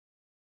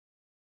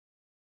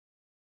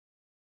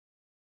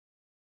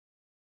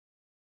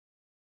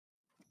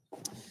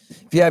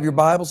If you have your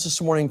Bibles this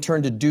morning,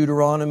 turn to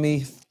Deuteronomy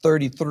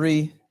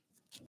 33.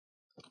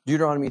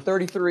 Deuteronomy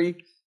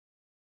 33.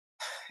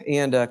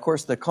 And of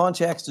course, the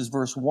context is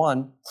verse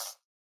 1.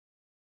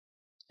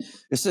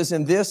 It says,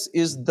 "And this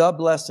is the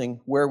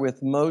blessing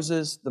wherewith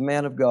Moses, the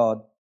man of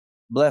God,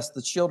 blessed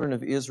the children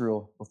of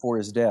Israel before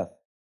his death."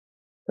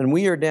 And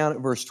we are down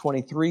at verse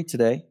 23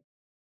 today.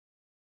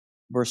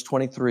 Verse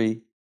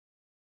 23.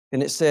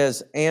 And it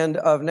says, "And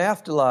of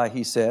Naphtali,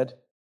 he said,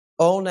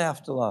 O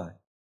Naphtali,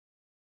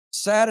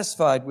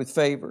 satisfied with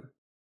favor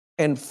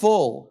and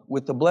full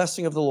with the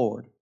blessing of the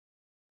Lord,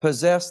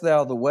 possess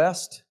thou the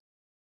west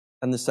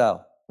and the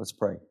south." Let's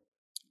pray.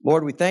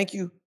 Lord, we thank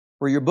you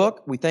for your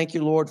book. We thank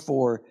you, Lord,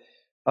 for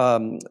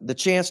the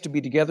chance to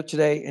be together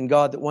today. And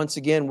God, that once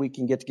again we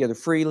can get together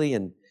freely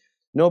and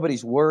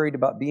nobody's worried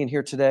about being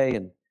here today.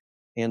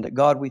 And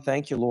God, we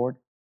thank you, Lord.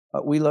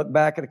 We look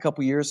back at a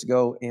couple years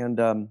ago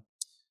and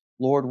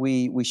Lord,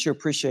 we sure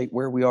appreciate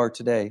where we are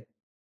today.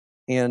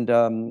 And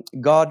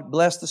God,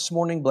 bless this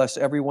morning. Bless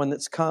everyone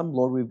that's come.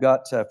 Lord, we've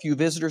got a few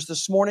visitors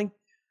this morning.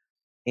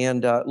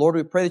 And Lord,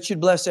 we pray that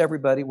you'd bless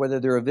everybody, whether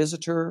they're a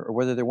visitor or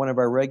whether they're one of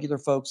our regular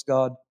folks,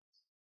 God.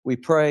 We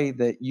pray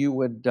that you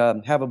would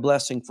have a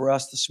blessing for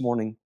us this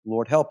morning.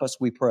 Lord, help us,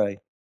 we pray.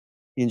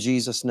 In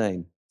Jesus'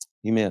 name,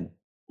 amen.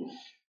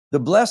 The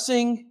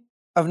blessing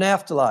of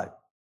Naphtali.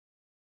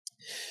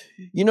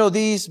 You know,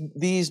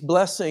 these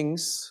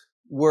blessings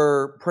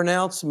were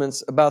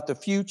pronouncements about the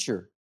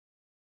future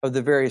of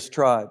the various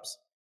tribes.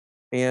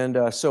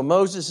 And so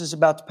Moses is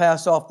about to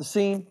pass off the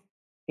scene,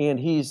 and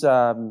he's,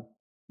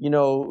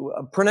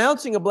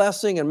 pronouncing a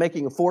blessing and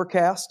making a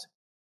forecast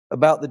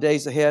about the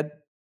days ahead.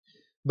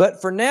 But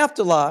for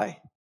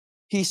Naphtali,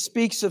 he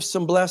speaks of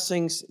some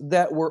blessings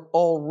that were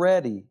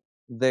already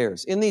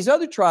theirs. In these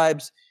other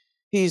tribes,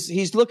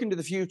 he's looking to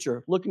the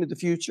future,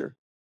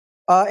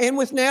 and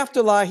with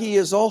Naphtali, he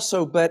is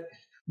also, but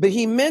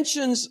he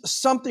mentions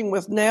something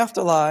with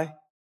Naphtali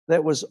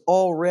that was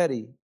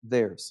already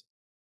theirs.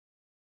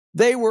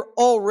 They were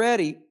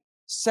already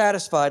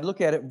satisfied. Look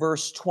at it,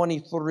 verse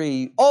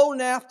 23. "O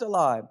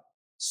Naphtali,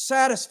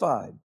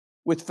 satisfied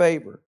with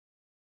favor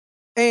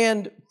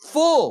and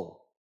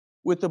full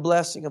with the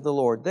blessing of the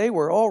Lord." They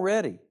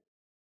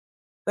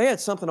had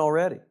something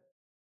already.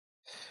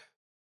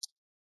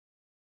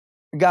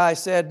 A guy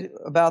said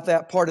about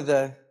that part of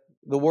the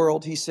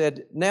world, he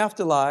said,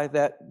 Naphtali,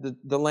 that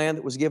the land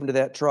that was given to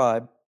that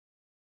tribe,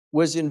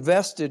 was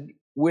invested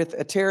with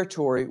a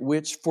territory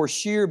which for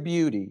sheer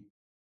beauty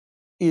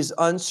is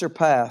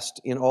unsurpassed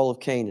in all of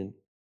Canaan.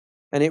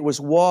 And it was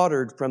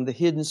watered from the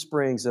hidden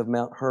springs of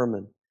Mount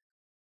Hermon.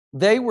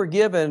 They were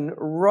given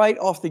right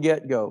off the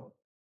get-go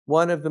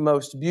one of the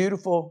most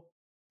beautiful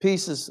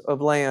pieces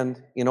of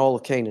land in all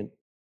of Canaan.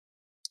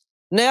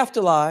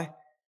 Naphtali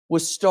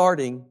was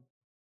starting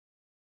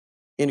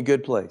in a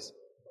good place.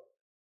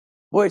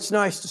 Boy, it's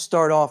nice to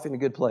start off in a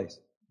good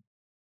place.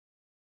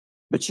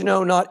 But you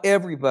know, not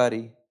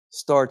everybody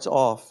starts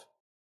off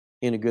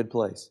in a good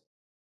place.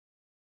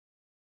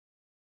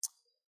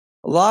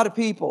 A lot of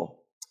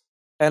people,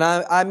 and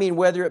I mean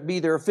whether it be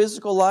their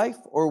physical life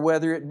or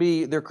whether it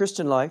be their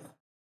Christian life,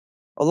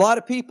 a lot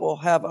of people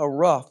have a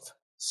rough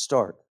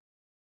start.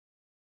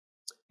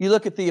 You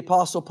look at the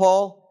Apostle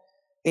Paul,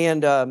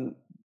 and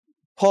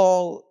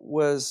Paul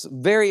was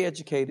very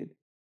educated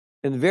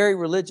and very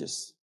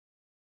religious.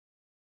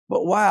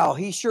 But wow,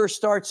 he sure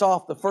starts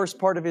off the first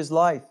part of his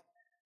life.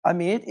 I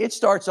mean, it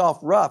starts off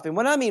rough. And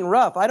when I mean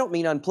rough, I don't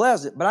mean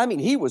unpleasant, but I mean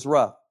he was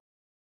rough.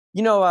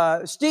 You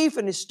know,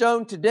 Stephen is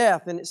stoned to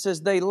death, and it says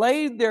they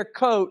laid their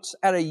coats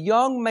at a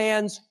young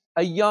man's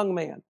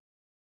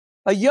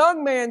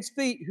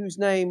feet whose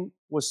name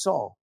was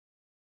Saul.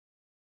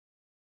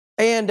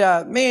 And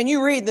man,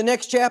 you read the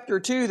next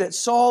chapter too that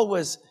Saul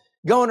was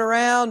going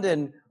around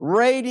and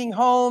raiding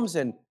homes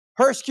and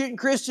persecuting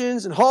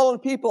Christians and hauling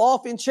people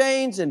off in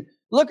chains and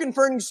looking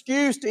for an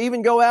excuse to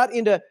even go out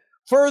into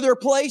further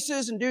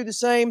places and do the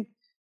same.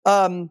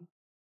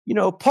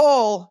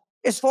 Paul,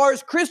 as far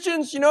as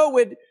Christians,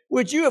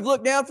 would you have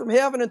looked down from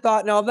heaven and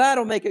thought, "No,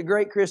 that'll make a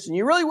great Christian"?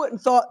 You really wouldn't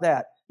have thought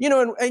that.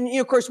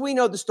 Of course, we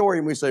know the story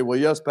and we say, "Well,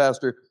 yes,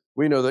 Pastor,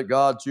 we know that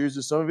God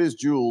chooses some of His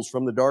jewels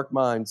from the dark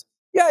mines."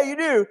 Yeah, you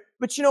do.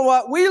 But you know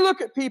what? We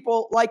look at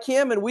people like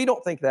him and we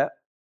don't think that.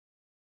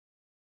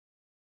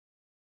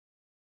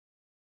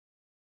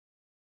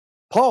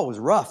 Paul was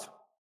rough.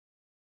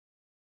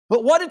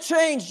 But what a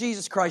change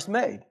Jesus Christ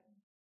made.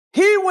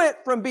 He went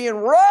from being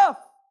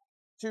rough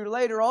to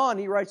later on,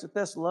 he writes to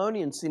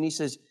Thessalonians and he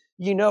says,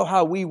 "You know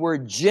how we were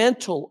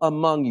gentle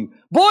among you."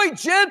 Boy,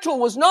 gentle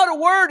was not a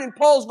word in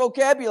Paul's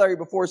vocabulary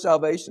before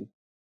salvation.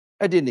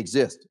 That didn't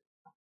exist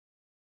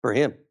for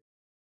him.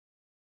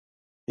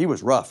 He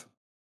was rough.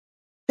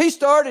 He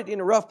started in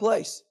a rough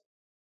place.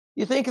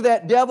 You think of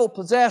that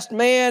devil-possessed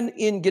man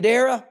in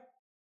Gadara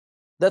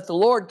that the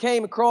Lord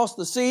came across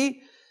the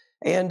sea,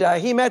 and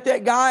he met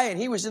that guy, and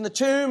he was in the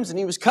tombs, and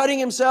he was cutting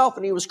himself,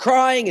 and he was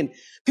crying, and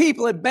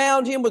people had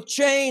bound him with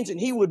chains, and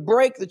he would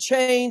break the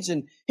chains,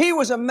 and he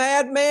was a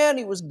madman,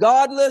 he was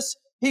godless,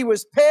 he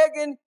was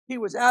pagan, he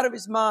was out of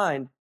his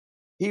mind,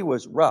 he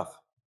was rough.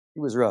 He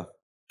was rough.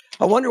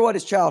 I wonder what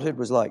his childhood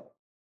was like.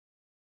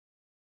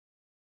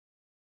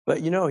 But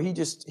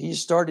he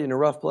started in a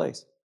rough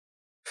place.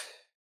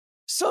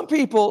 Some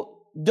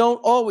people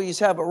don't always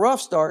have a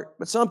rough start,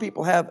 but some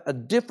people have a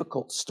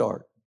difficult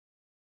start.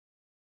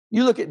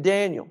 You look at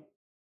Daniel.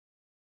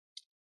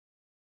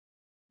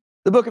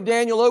 The book of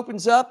Daniel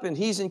opens up and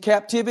he's in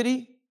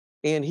captivity,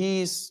 and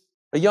he's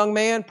a young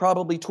man,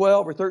 probably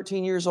 12 or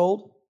 13 years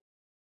old.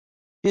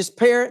 His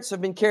parents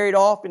have been carried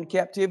off in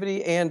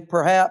captivity and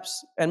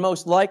perhaps, and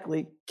most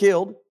likely,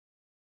 killed.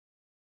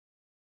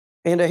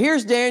 And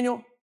here's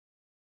Daniel,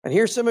 and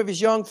here's some of his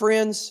young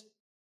friends.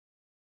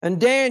 And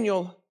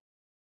Daniel,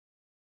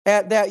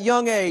 at that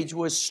young age,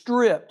 was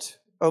stripped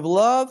of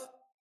love.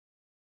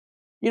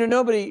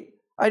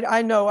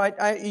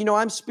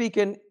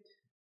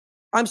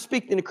 I'm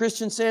speaking in a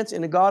Christian sense,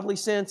 in a godly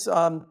sense.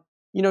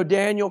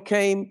 Daniel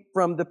came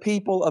from the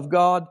people of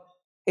God.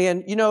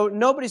 And,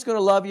 nobody's going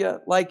to love you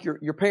like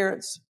your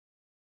parents.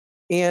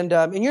 And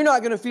you're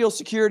not going to feel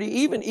security,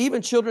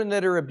 even children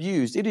that are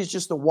abused. It is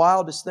just the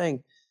wildest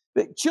thing.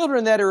 But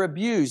children that are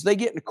abused, they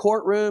get in a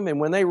courtroom, and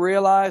when they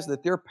realize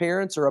that their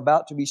parents are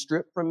about to be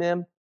stripped from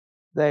them,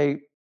 they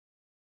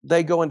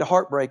go into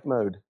heartbreak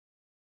mode.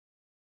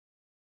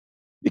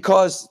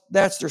 Because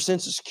that's their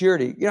sense of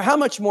security. How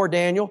much more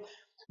Daniel?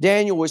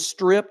 Daniel was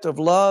stripped of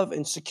love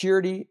and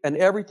security and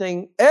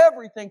everything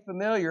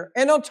familiar.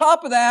 And on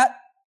top of that,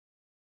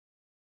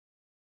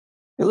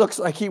 it looks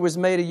like he was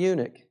made a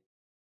eunuch.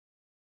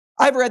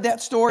 I've read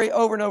that story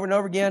over and over and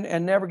over again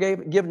and never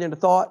given it a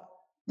thought.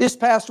 This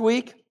past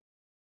week,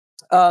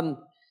 I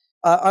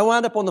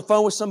wound up on the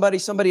phone with somebody.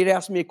 Somebody had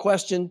asked me a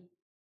question.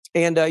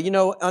 And,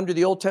 under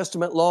the Old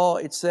Testament law,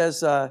 it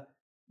says,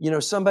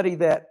 somebody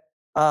that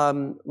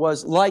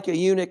was like a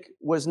eunuch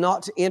was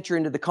not to enter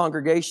into the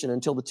congregation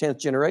until the 10th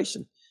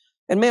generation.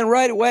 And man,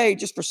 right away,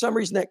 just for some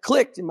reason that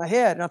clicked in my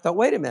head. And I thought,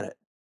 wait a minute.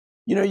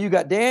 You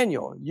got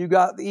Daniel, you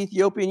got the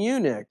Ethiopian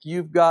eunuch,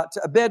 you've got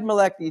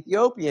Abed-Melech the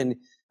Ethiopian,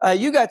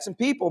 you got some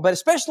people, but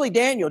especially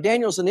Daniel.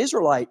 Daniel's an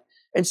Israelite.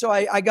 And so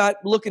I got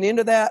looking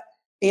into that.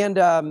 And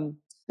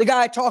the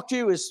guy I talked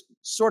to is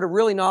sort of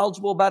really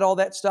knowledgeable about all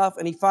that stuff.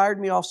 And he fired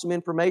me off some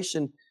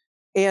information.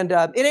 And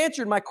it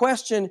answered my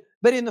question,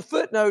 but in the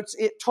footnotes,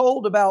 it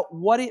told about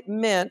what it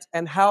meant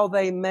and how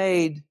they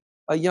made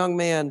a young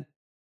man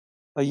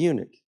a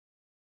eunuch.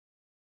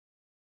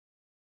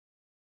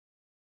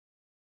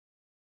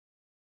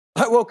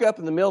 I woke up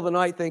in the middle of the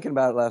night thinking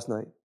about it last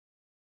night.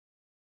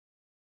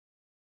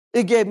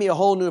 It gave me a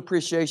whole new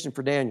appreciation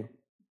for Daniel.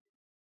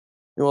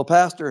 Well,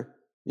 Pastor,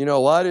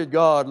 why did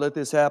God let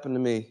this happen to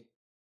me?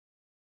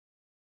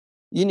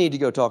 You need to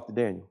go talk to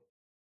Daniel.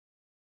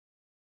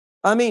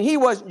 I mean, he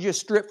wasn't just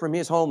stripped from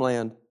his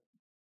homeland.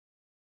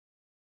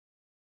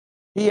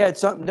 He had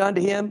something done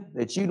to him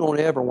that you don't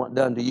ever want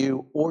done to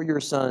you or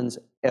your sons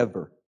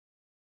ever.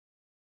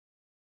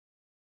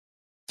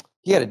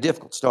 He had a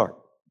difficult start.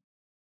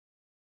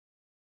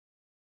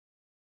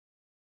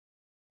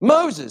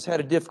 Moses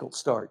had a difficult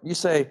start. You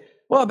say,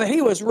 well, but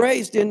he was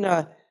raised in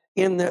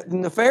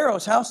the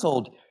Pharaoh's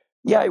household.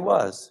 Yeah, he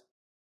was.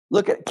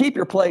 Keep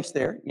your place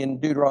there in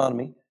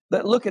Deuteronomy,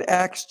 but look at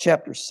Acts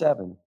chapter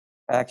 7.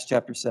 Acts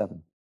chapter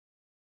 7.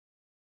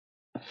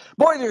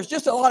 Boy, there's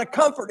just a lot of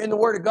comfort in the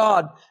Word of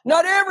God.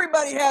 Not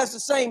everybody has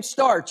the same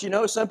start.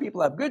 Some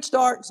people have good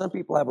start, some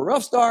people have a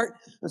rough start,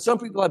 and some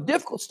people have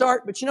difficult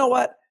start. But you know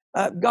what?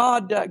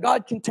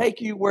 God can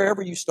take you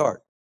wherever you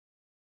start.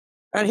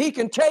 And He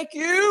can take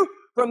you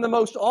from the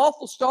most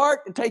awful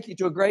start and take you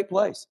to a great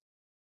place.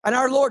 And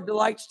our Lord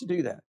delights to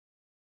do that.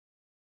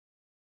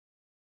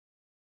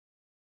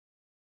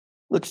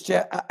 Look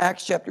at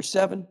Acts chapter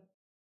 7.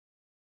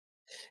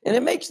 And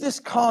it makes this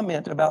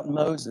comment about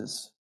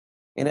Moses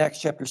in Acts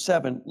chapter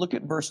 7. Look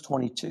at verse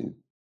 22.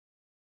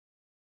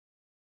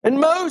 And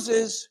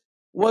Moses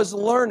was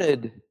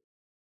learned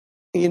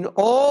in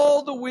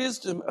all the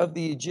wisdom of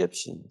the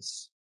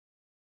Egyptians.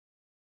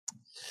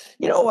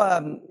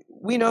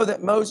 We know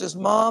that Moses'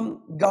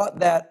 mom got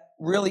that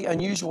really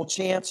unusual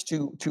chance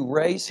to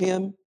raise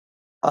him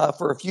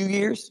for a few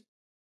years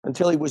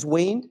until he was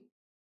weaned,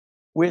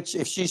 which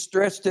if she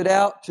stretched it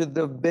out to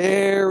the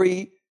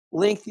very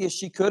lengthiest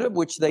she could have,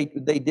 which they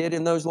did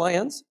in those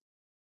lands,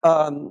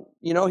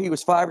 he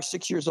was 5 or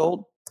 6 years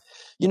old.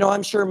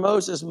 I'm sure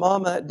Moses'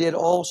 mama did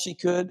all she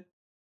could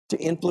to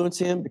influence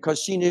him because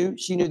she knew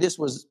this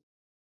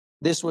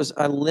was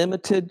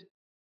unlimited.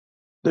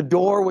 The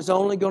door was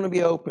only going to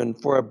be open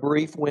for a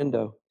brief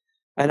window.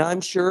 And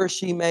I'm sure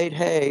she made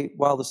hay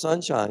while the sun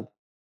shined.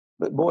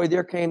 But boy,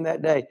 there came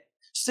that day.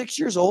 6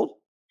 years old,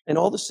 and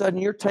all of a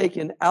sudden you're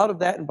taken out of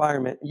that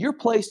environment. You're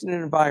placed in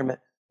an environment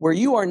where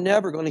you are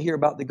never going to hear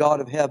about the God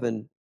of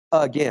heaven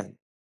again.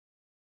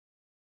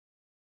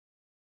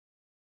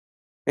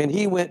 And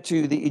he went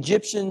to the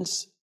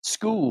Egyptians'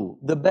 school,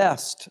 the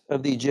best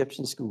of the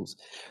Egyptian schools.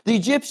 The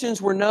Egyptians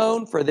were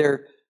known for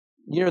their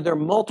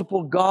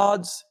multiple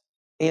gods.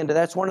 And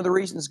that's one of the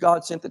reasons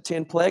God sent the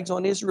 10 plagues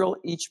on Israel.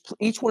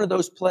 Each one of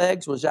those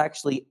plagues was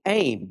actually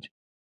aimed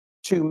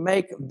to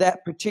make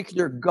that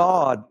particular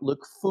god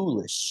look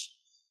foolish.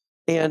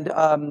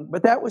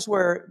 But that was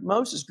where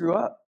Moses grew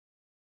up.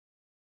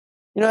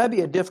 That'd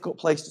be a difficult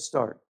place to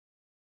start.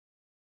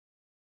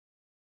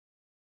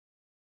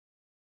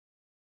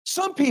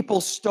 Some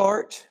people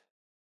start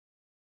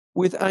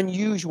with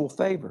unusual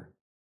favor.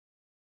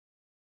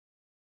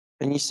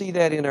 And you see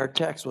that in our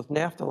text with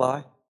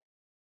Naphtali.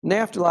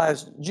 Naphtali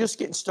is just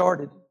getting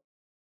started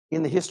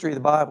in the history of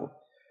the Bible.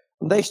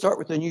 They start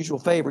with unusual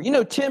favor.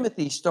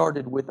 Timothy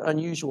started with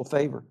unusual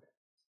favor.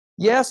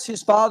 Yes,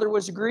 his father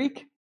was a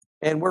Greek,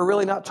 and we're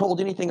really not told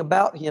anything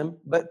about him,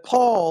 but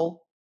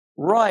Paul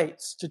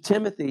writes to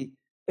Timothy,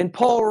 and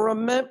Paul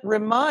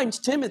reminds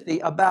Timothy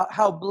about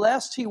how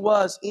blessed he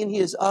was in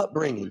his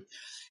upbringing.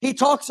 He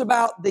talks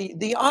about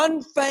the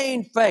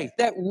unfeigned faith,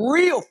 that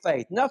real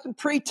faith, nothing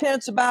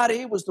pretense about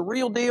it. It was the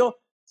real deal.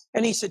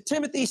 And he said,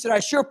 Timothy, I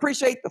sure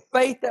appreciate the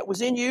faith that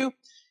was in you.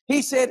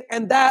 He said,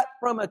 and that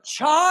from a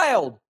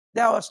child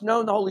thou hast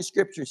known the Holy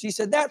Scriptures. He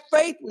said, that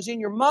faith was in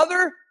your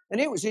mother and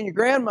it was in your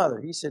grandmother.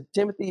 He said,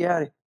 Timothy, you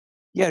had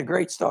a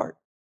great start.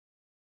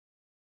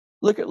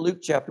 Look at Luke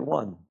chapter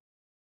 1.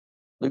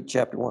 Luke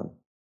chapter 1.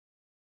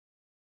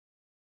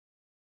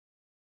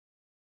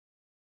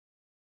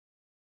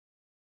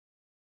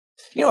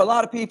 A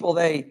lot of people,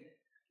 they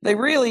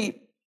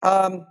really,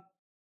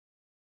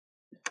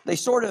 they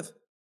sort of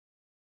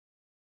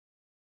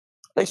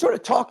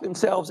talk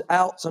themselves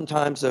out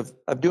sometimes of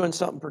doing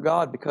something for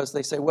God because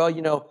they say, well,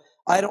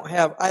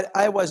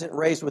 I wasn't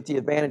raised with the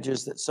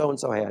advantages that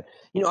so-and-so had.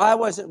 I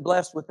wasn't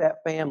blessed with that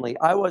family.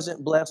 I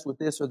wasn't blessed with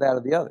this or that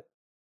or the other.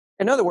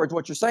 In other words,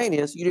 what you're saying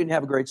is you didn't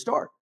have a great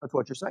start. That's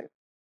what you're saying.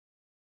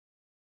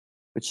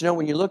 But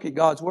when you look at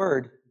God's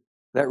word,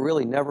 that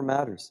really never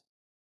matters.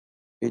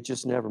 It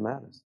just never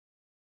matters.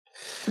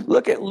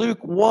 Look at Luke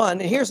 1.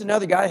 And here's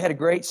another guy who had a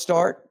great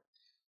start.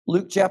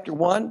 Luke chapter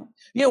 1.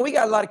 We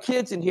got a lot of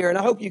kids in here, and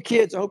I hope you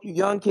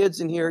young kids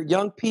in here,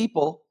 young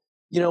people,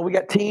 we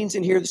got teens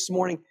in here this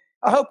morning.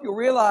 I hope you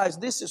realize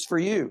this is for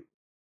you.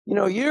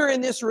 You're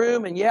in this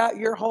room, and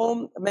your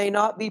home may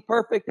not be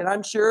perfect, and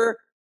I'm sure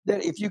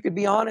that if you could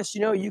be honest,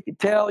 you could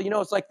tell,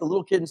 it's like the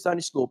little kid in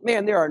Sunday school.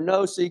 Man, there are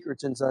no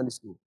secrets in Sunday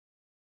school.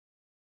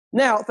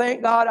 Now,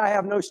 thank God I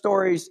have no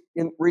stories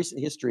in recent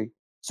history,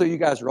 so you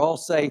guys are all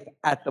safe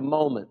at the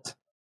moment.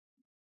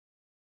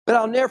 But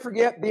I'll never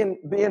forget being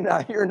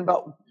hearing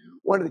about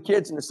one of the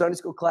kids in the Sunday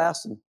school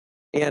class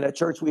and a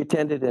church we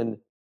attended, and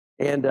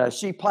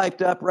she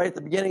piped up right at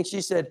the beginning.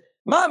 She said,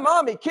 "My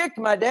mommy kicked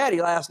my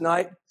daddy last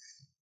night."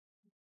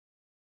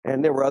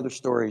 And there were other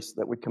stories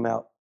that would come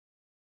out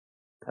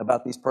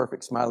about these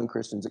perfect, smiling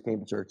Christians that came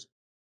to church.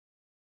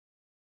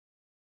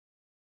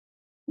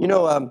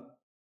 You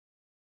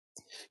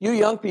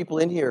young people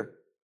in here,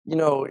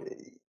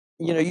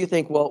 you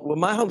think, well,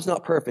 my home's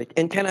not perfect.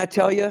 And can I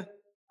tell you,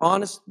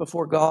 honest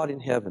before God in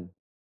heaven,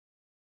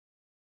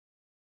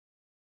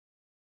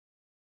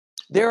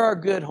 there are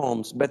good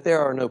homes, but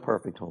there are no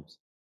perfect homes.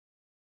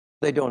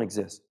 They don't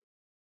exist.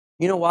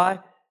 You know why?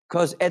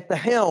 Because at the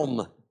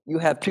helm, you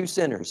have two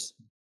sinners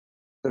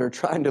that are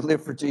trying to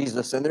live for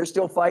Jesus, and they're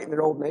still fighting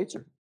their old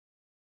nature.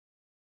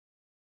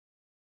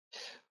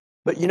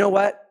 But you know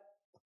what?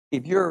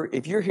 If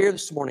you're here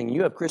this morning and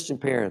you have Christian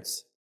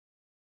parents,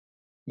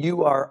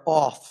 you are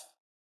off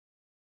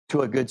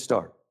to a good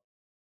start.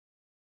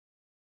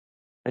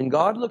 And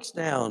God looks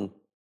down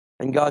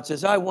and God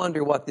says, I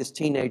wonder what this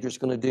teenager's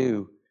going to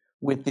do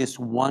with this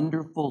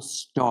wonderful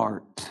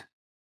start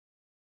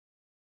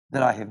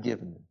that I have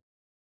given them.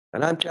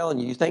 And I'm telling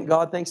you, you think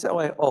God thinks that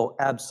way? Oh,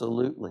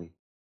 absolutely.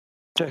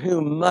 To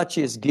whom much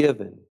is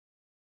given,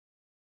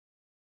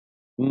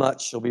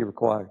 much shall be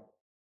required.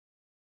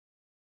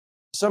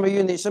 Some of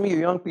you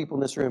young people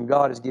in this room,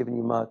 God has given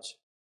you much.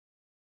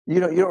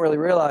 You don't really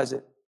realize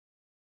it.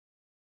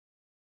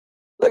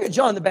 Look at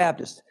John the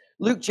Baptist.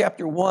 Luke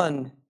chapter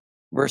 1,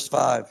 verse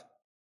 5.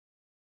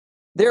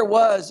 There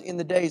was in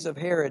the days of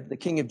Herod, the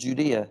king of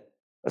Judea,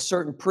 a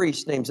certain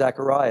priest named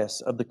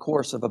Zacharias of the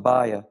course of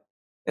Abiah,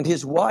 and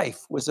his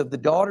wife was of the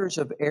daughters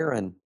of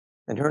Aaron,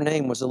 and her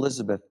name was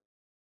Elizabeth.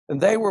 And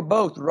they were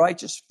both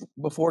righteous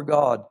before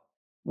God,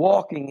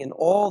 walking in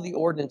all the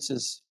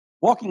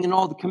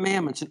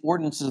commandments and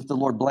ordinances of the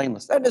Lord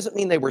blameless. That doesn't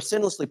mean they were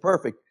sinlessly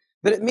perfect,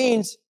 but it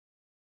means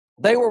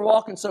they were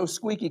walking so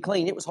squeaky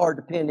clean, it was hard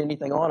to pin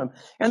anything on them.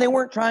 And they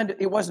weren't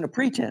it wasn't a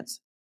pretense.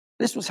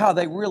 This was how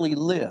they really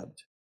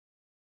lived.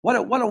 What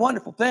a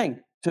wonderful thing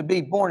to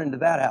be born into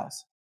that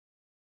house.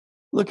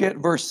 Look at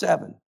verse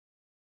 7.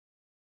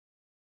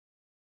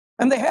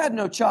 And they had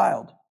no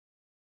child,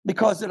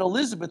 because that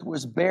Elizabeth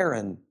was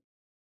barren,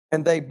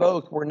 and they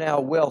both were now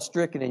well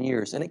stricken in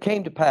years. And it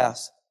came to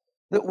pass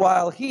that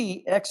while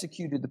he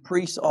executed the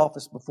priest's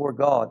office before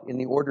God in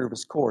the order of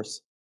his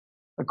course,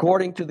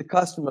 according to the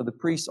custom of the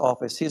priest's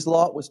office, his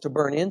lot was to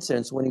burn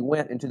incense when he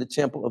went into the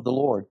temple of the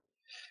Lord.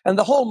 And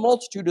the whole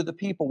multitude of the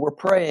people were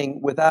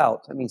praying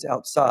without, that means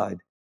outside,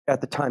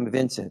 at the time of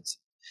incense.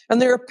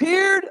 And there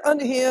appeared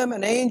unto him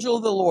an angel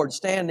of the Lord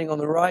standing on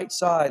the right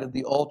side of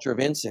the altar of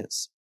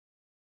incense.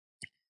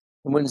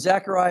 And when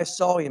Zacharias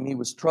saw him, he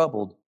was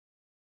troubled,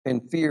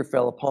 and fear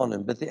fell upon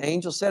him. But the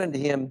angel said unto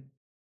him,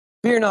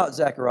 Fear not,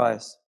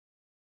 Zacharias,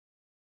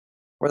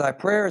 for thy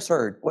prayer is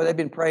heard. Boy, they've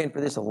been praying for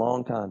this a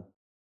long time.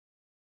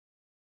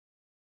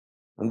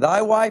 And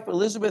thy wife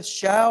Elizabeth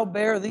shall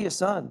bear thee a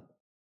son,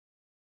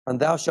 and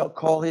thou shalt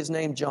call his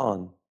name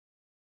John.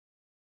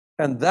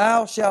 And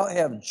thou shalt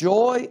have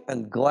joy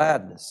and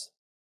gladness,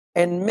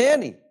 and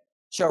many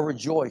shall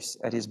rejoice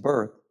at his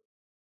birth.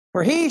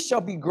 For he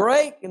shall be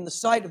great in the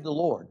sight of the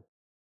Lord,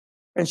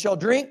 and shall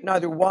drink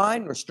neither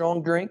wine nor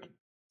strong drink.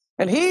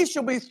 And he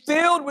shall be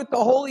filled with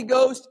the Holy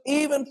Ghost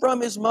even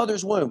from his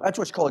mother's womb. That's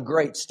what's called a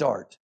great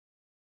start.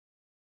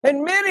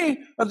 And many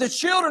of the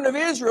children of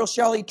Israel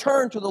shall he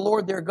turn to the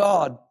Lord their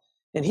God,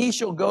 and he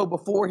shall go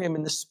before him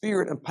in the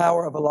spirit and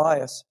power of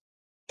Elias,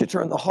 to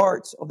turn the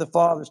hearts of the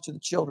fathers to the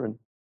children,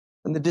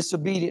 and the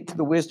disobedient to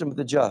the wisdom of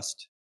the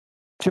just,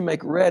 to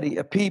make ready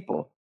a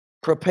people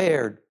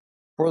prepared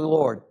for the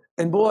Lord.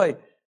 And boy,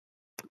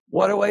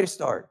 what a way to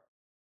start.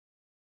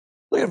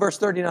 Look at verse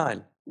 39.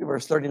 Look at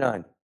verse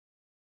 39.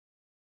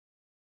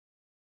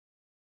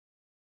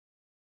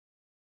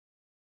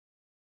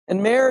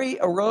 And Mary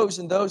arose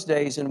in those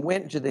days and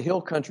went into the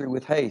hill country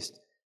with haste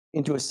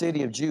into a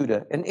city of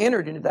Judah, and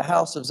entered into the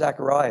house of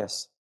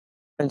Zacharias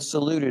and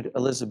saluted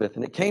Elizabeth.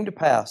 And it came to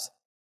pass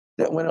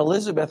that when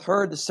Elizabeth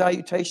heard the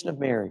salutation of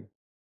Mary,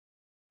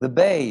 the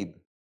babe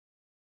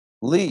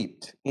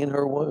leaped in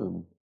her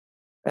womb,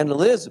 and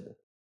Elizabeth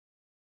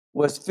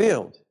was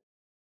filled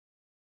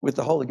with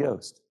the Holy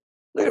Ghost.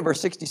 Look at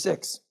verse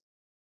 66.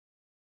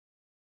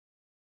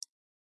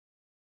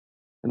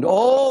 And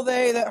all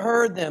they that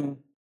heard them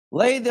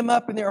laid them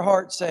up in their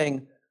hearts,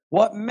 saying,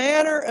 what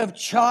manner of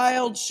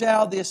child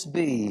shall this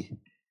be?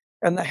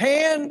 And the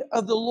hand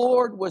of the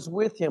Lord was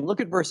with him. Look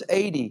at verse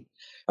 80.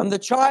 And the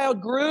child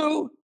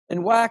grew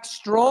and waxed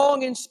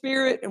strong in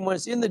spirit, and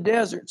was in the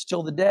deserts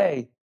till the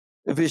day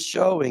of his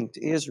showing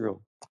to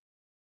Israel.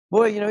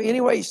 Boy, you know, any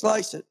way you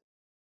slice it,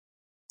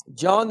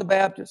 John the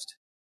Baptist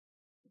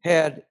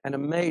had an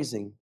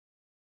amazing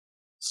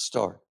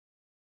start.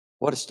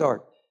 What a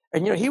start.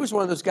 And, you know, he was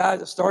one of those guys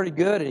that started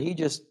good, and he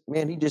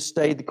just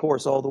stayed the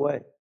course all the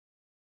way.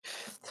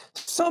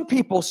 Some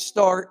people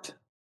start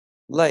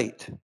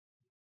late.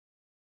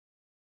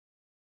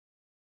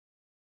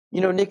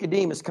 You know,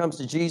 Nicodemus comes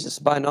to Jesus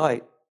by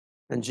night,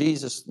 and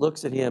Jesus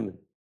looks at him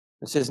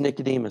and says,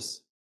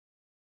 Nicodemus,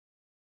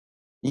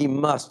 ye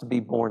must be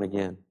born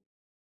again.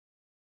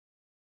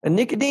 And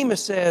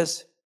Nicodemus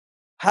says,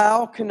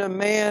 how can a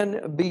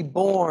man be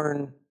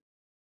born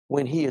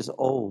when he is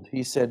old?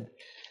 He said,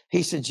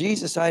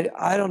 Jesus,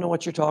 I don't know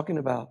what you're talking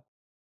about.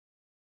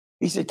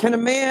 He said, can a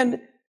man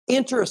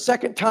enter a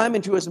second time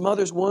into his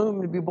mother's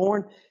womb and be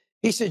born?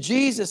 He said,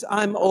 Jesus,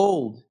 I'm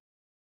old.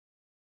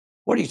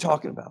 What are you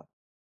talking about?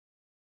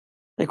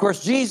 And of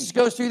course, Jesus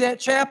goes through that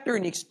chapter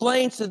and he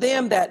explains to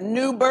them that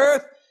new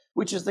birth,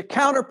 which is the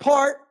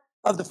counterpart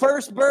of the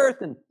first birth,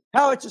 and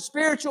how it's a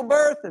spiritual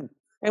birth.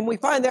 And we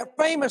find that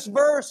famous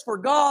verse, for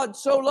God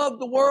so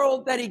loved the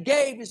world that he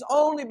gave his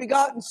only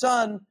begotten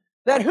Son,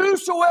 that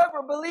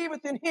whosoever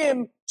believeth in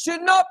him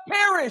should not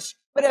perish,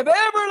 but have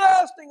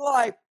everlasting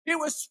life. It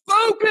was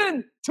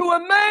spoken to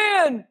a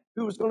man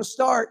who was going to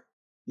start.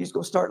 He's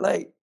going to start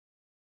late.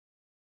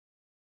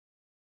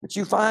 But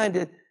you find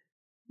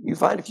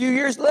a few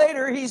years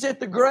later, he's at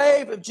the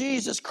grave of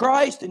Jesus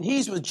Christ, and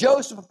he's with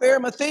Joseph of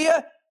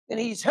Arimathea, and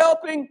he's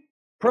helping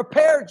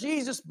prepare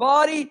Jesus'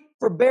 body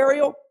for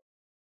burial.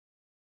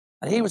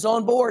 And he was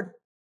on board.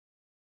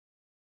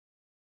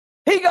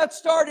 He got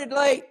started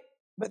late,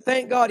 but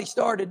thank God he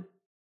started.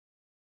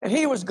 And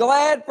he was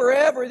glad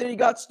forever that he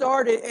got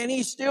started, and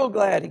he's still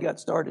glad he got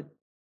started.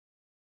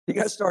 He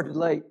got started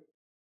late.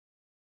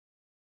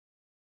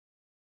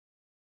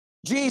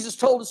 Jesus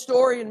told a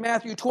story in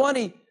Matthew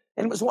 20,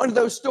 and it was one of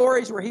those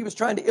stories where he was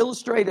trying to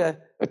illustrate a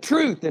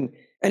truth. And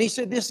he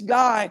said this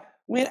guy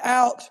went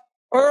out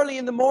early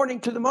in the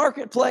morning to the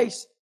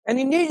marketplace, and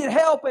he needed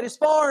help at his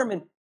farm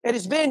and at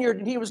his vineyard,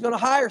 and he was going to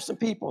hire some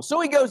people. So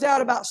he goes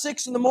out about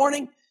 6 in the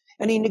morning,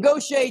 and he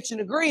negotiates an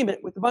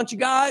agreement with a bunch of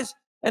guys,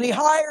 and he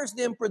hires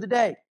them for the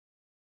day.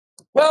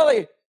 Well,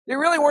 there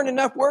really weren't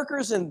enough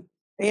workers, and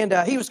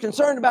he was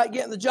concerned about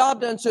getting the job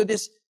done. So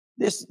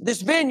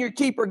this vineyard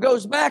keeper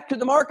goes back to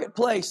the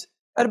marketplace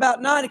at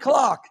about 9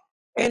 o'clock,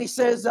 and he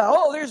says,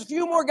 there's a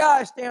few more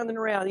guys standing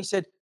around. He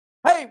said,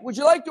 hey, would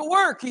you like to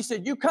work? He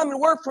said, you come and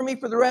work for me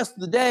for the rest of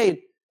the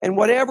day, and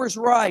whatever's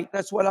right,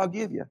 that's what I'll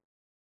give you.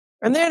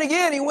 And then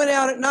again, he went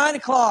out at 9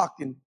 o'clock,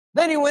 and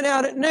then he went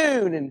out at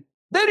noon, and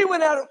then he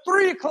went out at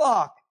 3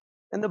 o'clock.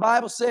 And the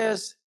Bible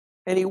says,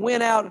 and he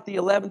went out at the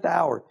 11th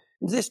hour.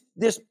 This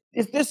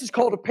is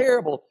called a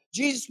parable.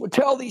 Jesus would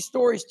tell these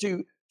stories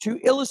to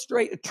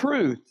illustrate a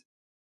truth.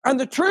 And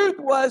the truth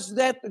was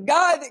that the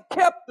guy that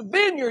kept the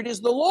vineyard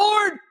is the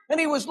Lord, and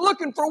he was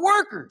looking for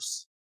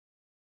workers.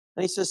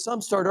 And he says,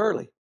 some start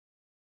early,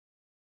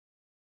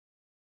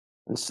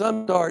 and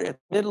some start at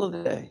the middle of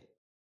the day.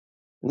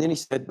 And then he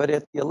said, but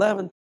at the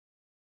 11th,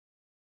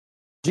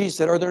 Jesus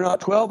said, are there not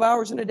 12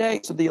 hours in a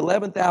day? So the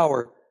 11th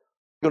hour,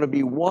 going to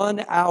be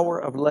 1 hour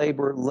of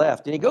labor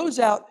left. And he goes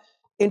out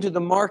into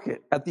the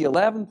market at the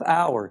 11th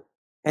hour,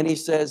 And he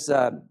says,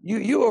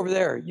 you over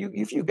there,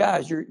 you few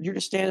guys, you're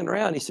just standing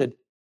around. He said,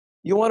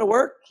 you want to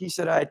work? He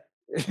said,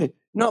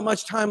 not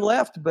much time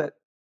left, but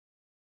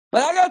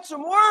I got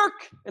some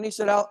work. And he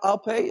said, I'll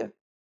pay you.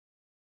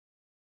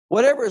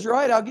 Whatever is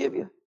right, I'll give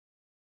you.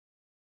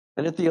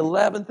 And at the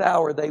 11th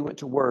hour, they went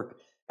to work.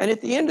 And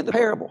at the end of the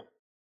parable,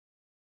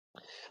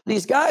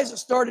 these guys that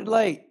started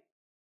late,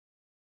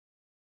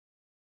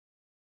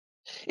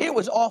 it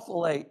was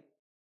awful late.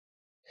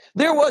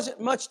 There wasn't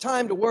much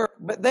time to work,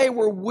 but they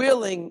were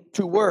willing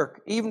to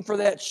work, even for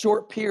that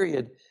short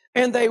period.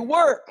 And they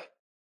work.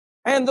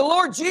 And the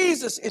Lord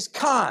Jesus is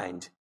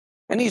kind,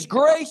 and He's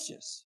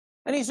gracious,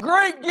 and He's a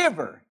great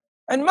giver.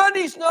 And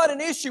money's not an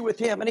issue with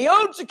Him. And He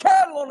owns the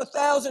cattle on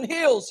 1,000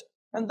 hills.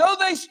 And though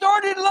they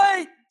started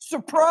late,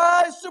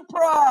 surprise,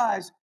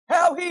 surprise,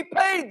 how He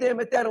paid them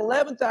at that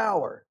 11th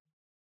hour.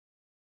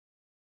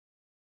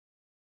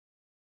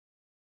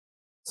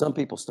 Some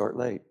people start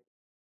late.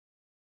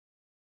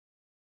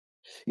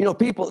 You know,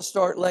 people that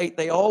start late,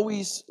 they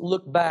always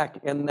look back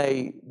and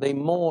they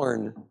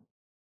mourn,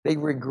 they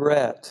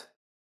regret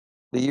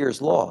the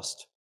years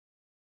lost.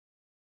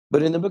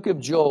 But in the book of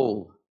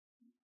Joel,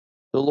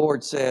 the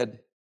Lord said,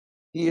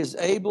 He is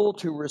able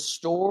to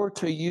restore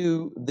to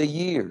you the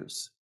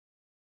years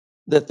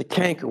that the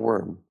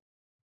cankerworm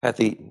hath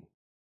eaten.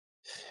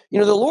 You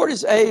know, the Lord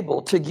is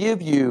able to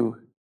give you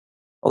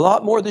a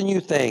lot more than you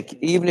think,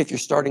 even if you're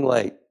starting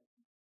late.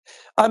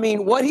 I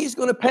mean, what He's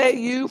going to pay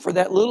you for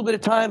that little bit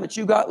of time that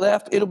you got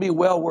left, it'll be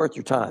well worth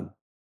your time.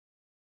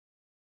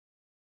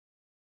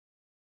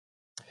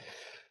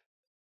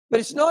 But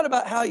it's not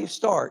about how you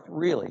start,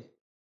 really.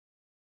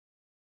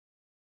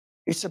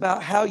 It's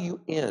about how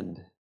you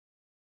end.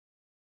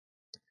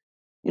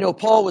 You know,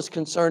 Paul was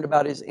concerned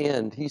about his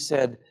end. He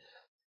said,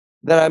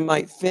 that I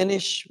might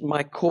finish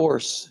my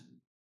course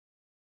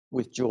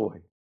with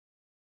joy.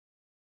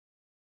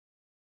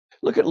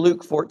 Look at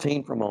Luke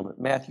 14 for a moment.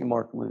 Matthew,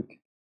 Mark, Luke.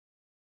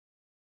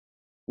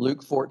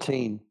 Luke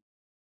 14.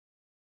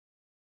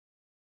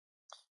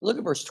 Look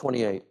at verse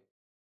 28.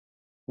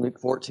 Luke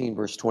 14,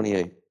 verse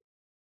 28.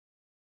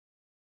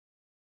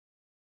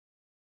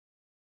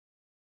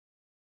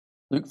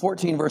 Luke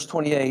 14, verse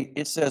 28,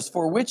 it says,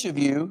 for which of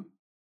you,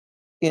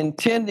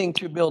 intending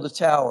to build a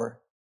tower,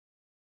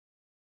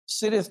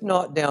 sitteth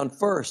not down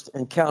first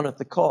and counteth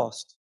the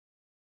cost,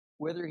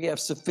 whether he have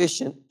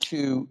sufficient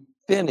to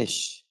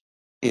finish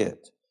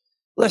it?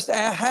 Lest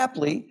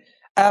haply,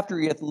 after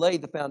he hath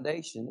laid the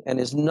foundation and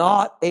is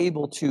not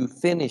able to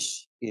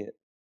finish it,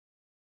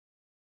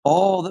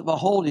 all that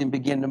behold him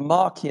begin to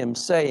mock him,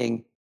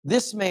 saying,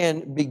 this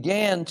man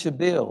began to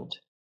build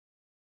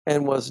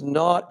and was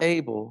not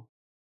able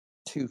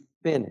to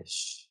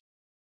finish.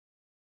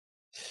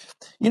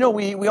 You know,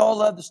 we all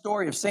love the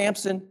story of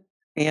Samson.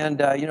 And,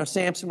 you know,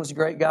 Samson was a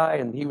great guy,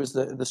 and he was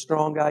the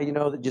strong guy, you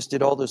know, that just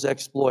did all those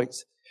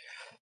exploits.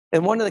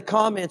 And one of the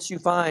comments you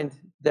find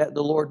that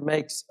the Lord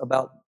makes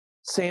about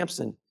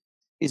Samson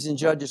is in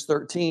Judges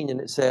 13,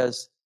 and it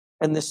says,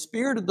 and the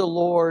Spirit of the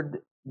Lord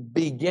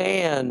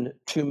began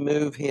to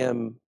move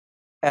him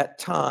at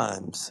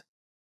times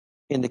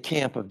in the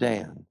camp of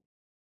Dan.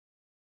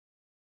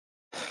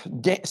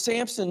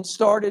 Samson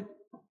started,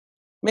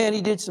 man,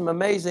 he did some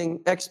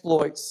amazing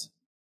exploits,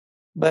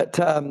 but,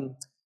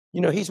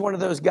 you know, he's one of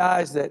those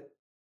guys that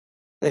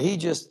he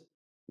just,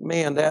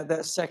 man,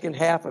 that second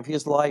half of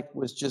his life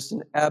was just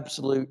an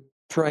absolute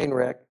train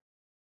wreck.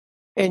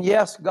 And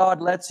yes,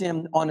 God lets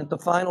him, on the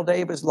final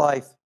day of his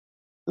life,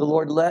 the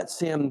Lord lets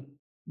him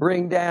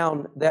bring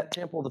down that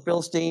temple of the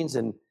Philistines,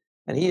 and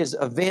he is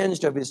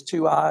avenged of his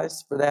 2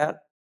 eyes for that.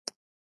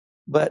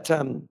 But,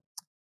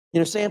 you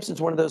know, Samson's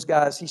one of those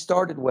guys, he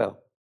started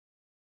well,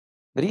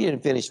 but he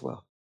didn't finish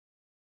well.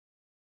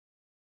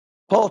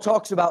 Paul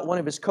talks about one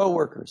of his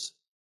co-workers,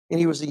 and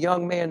he was a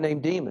young man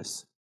named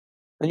Demas.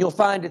 And you'll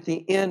find at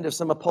the end of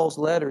some of Paul's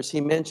letters,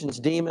 he mentions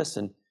Demas,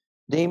 and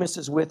Demas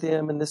is with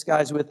him, and this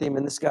guy's with him,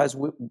 and this guy's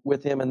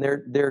with him, and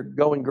they're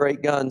going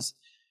great guns.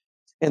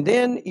 And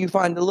then you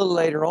find a little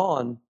later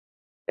on,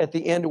 at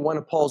the end of one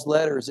of Paul's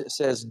letters, it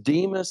says,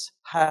 Demas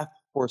hath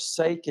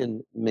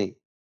forsaken me,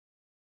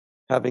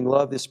 having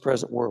loved this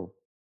present world.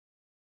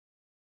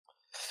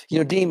 You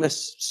know,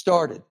 Demas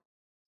started,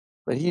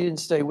 but he didn't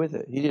stay with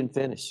it. He didn't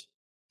finish.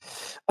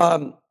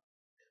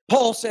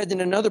 Paul said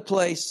in another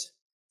place,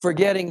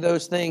 forgetting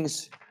those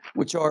things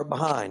which are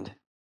behind.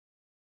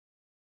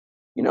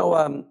 You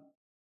know,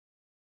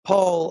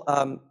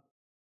 Paul,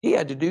 he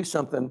had to do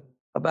something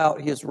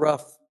about his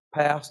rough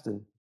past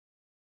and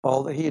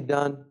all that he had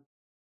done.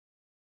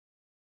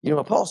 You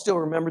know, Paul still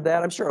remembered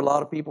that. I'm sure a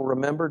lot of people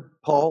remembered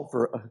Paul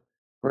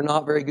for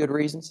not very good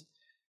reasons.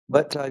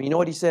 But you know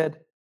what he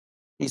said?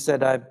 He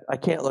said, I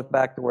can't look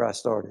back to where I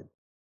started.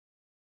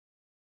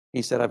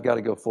 He said, I've got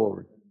to go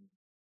forward.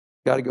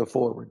 Got to go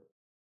forward.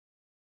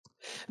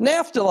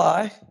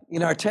 Naphtali,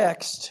 in our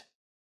text,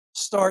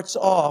 starts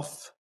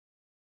off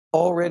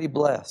already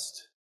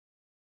blessed,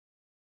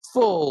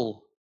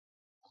 full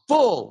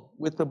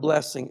with the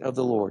blessing of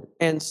the Lord,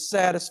 and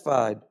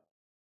satisfied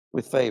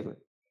with favor.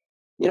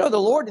 You know, the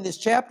Lord in this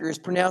chapter is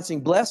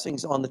pronouncing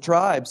blessings on the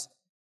tribes.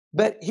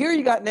 But here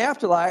you got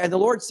Naphtali, and the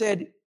Lord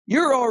said,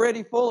 you're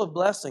already full of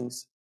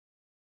blessings.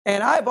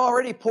 And I've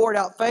already poured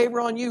out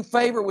favor on you,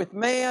 favor with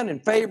man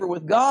and favor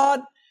with God,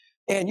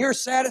 and you're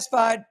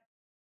satisfied.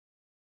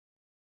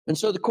 And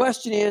so the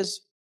question is,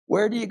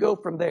 where do you go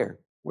from there?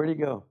 Where do you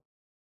go?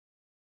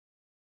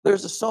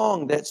 There's a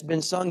song that's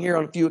been sung here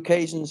on a few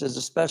occasions as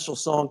a special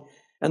song,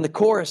 and the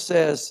chorus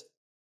says,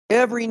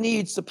 every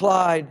need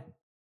supplied,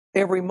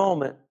 every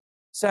moment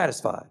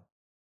satisfied.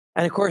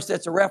 And of course,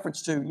 that's a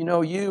reference to,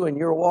 you and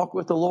your walk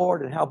with the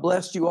Lord and how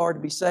blessed you are to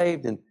be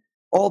saved and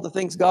all the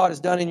things God has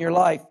done in your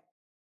life.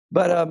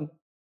 But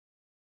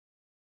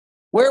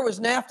where was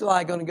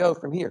Naphtali going to go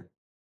from here?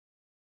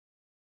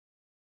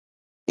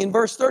 In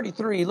verse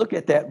 33, look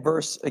at that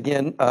verse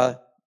again,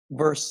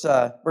 verse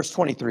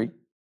 23.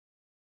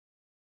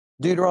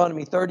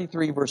 Deuteronomy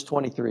 33, verse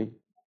 23.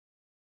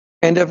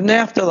 And of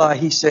Naphtali,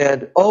 he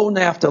said, O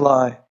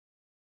Naphtali,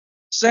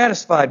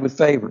 satisfied with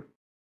favor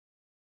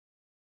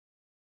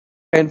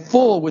and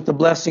full with the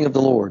blessing of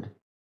the Lord,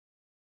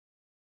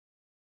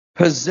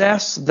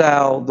 possess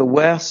thou the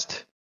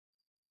west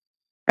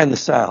and the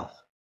south.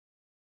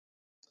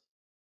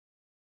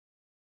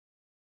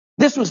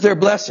 This was their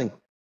blessing.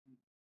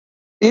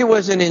 It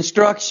was an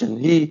instruction.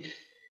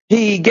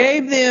 He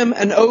gave them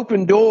an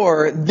open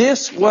door.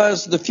 This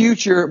was the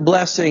future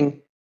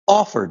blessing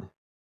offered.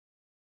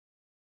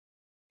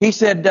 He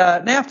said,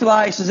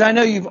 Naphtali, he says, I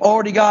know you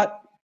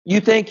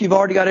think you've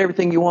already got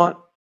everything you want.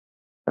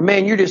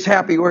 Man, you're just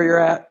happy where you're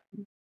at.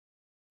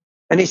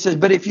 And he says,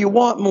 but if you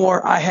want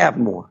more, I have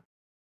more.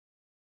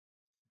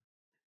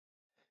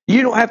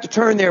 You don't have to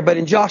turn there, but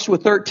in Joshua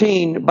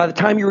 13, by the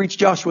time you reach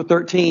Joshua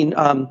 13,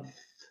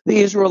 the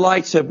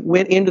Israelites have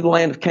went into the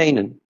land of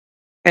Canaan.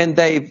 And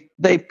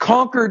they've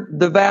conquered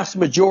the vast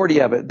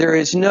majority of it. There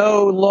is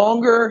no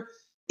longer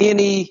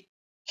any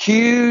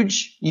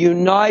huge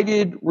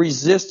united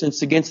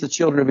resistance against the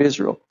children of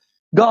Israel.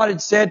 God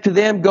had said to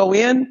them, go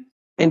in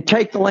and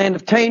take the land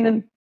of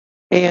Canaan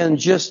and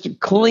just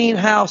clean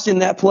house in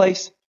that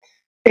place.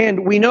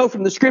 And we know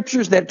from the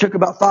scriptures that it took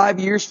about 5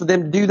 years for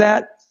them to do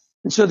that.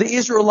 And so the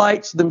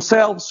Israelites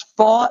themselves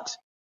fought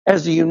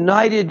as a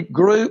united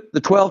group. The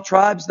 12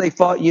 tribes, they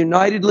fought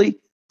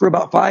unitedly for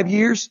about 5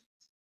 years.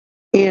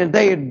 And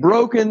they had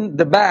broken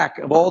the back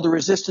of all the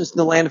resistance in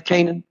the land of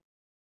Canaan.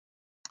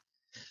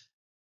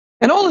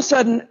 And all of a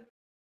sudden,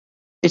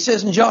 it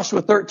says in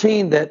Joshua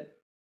 13 that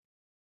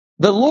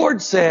the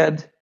Lord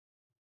said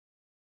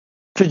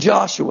to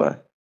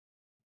Joshua,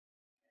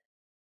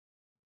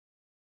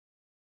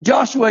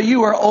 Joshua,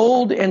 you are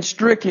old and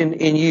stricken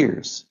in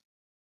years,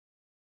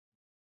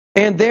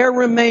 and there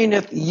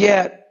remaineth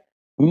yet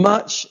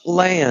much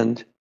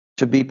land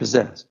to be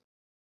possessed.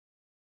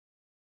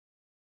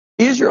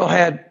 Israel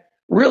had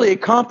really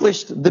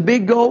accomplished the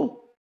big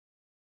goal,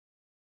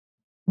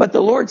 but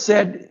the Lord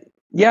said,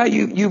 yeah,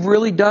 you've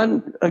really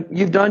done,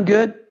 you've done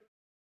good,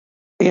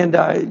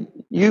 and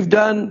you've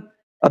done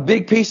a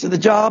big piece of the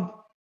job,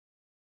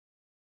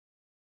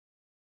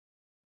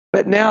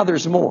 but now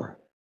there's more.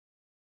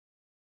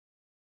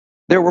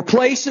 There were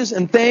places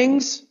and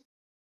things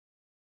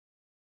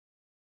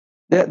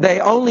that they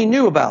only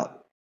knew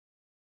about.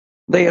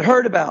 They had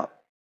heard about.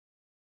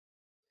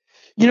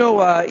 In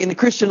the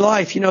Christian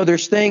life,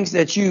 there's things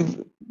that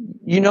you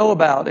know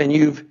about and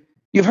you've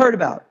heard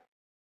about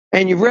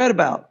and you've read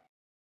about.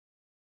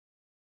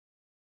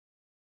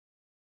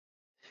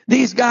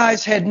 These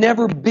guys had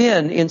never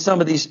been in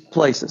some of these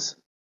places.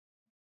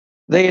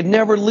 They had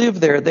never lived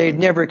there. They had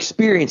never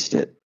experienced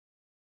it.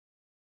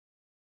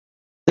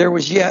 There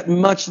was yet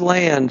much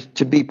land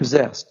to be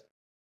possessed.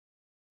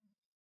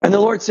 And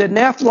the Lord said,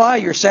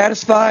 Naphtali, you're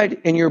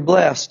satisfied and you're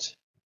blessed.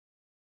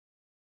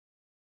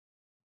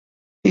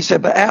 He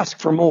said, but ask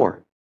for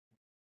more.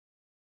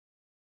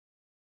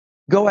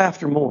 Go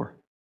after more.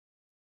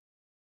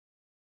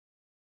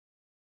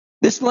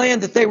 This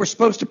land that they were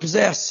supposed to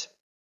possess,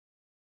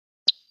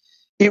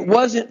 it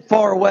wasn't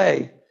far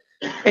away.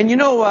 And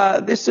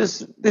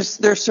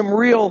there's some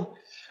real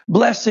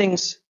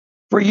blessings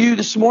for you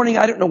this morning.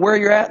 I don't know where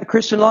you're at in the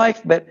Christian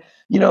life, but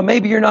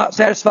maybe you're not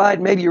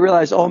satisfied. Maybe you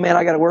realize, oh man,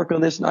 I got to work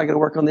on this and I got to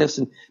work on this.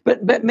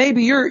 But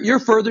maybe you're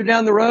further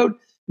down the road.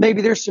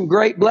 Maybe there's some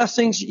great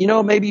blessings.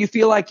 Maybe you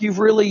feel like you've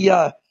really,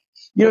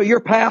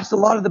 you're past a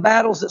lot of the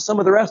battles that some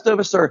of the rest of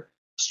us are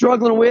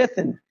struggling with.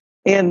 But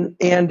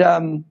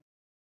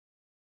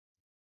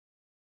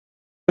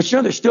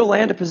there's still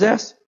land to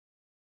possess.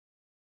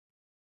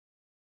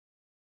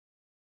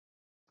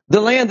 The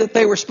land that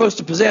they were supposed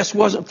to possess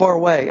wasn't far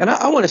away. And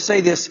I want to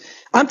say this.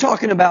 I'm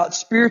talking about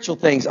spiritual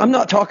things. I'm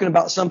not talking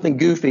about something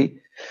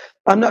goofy.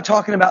 I'm not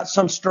talking about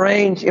some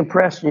strange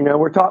impression.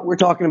 We're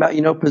talking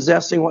about,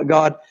 possessing what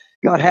God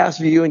has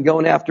for you and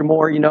going after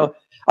more.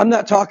 I'm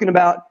not talking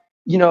about,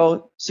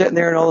 sitting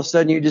there and all of a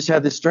sudden you just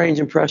have this strange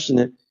impression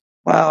that,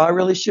 wow, I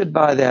really should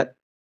buy that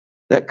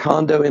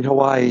condo in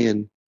Hawaii.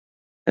 And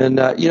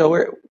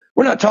we're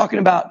not talking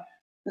about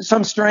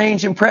some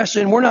strange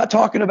impression. We're not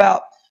talking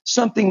about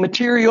something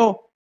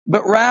material,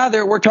 but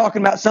rather we're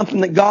talking about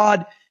something that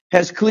God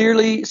has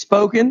clearly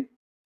spoken,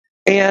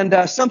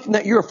 and something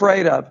that you're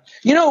afraid of.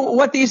 You know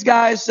what these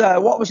guys,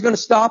 what was going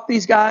to stop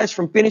these guys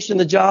from finishing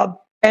the job?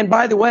 And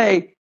by the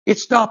way, it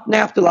stopped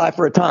Naphtali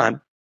for a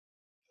time.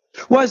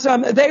 Was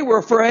they were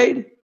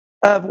afraid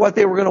of what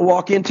they were going to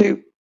walk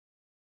into.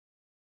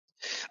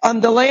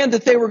 The land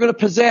that they were going to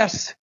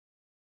possess,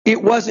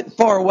 it wasn't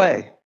far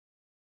away.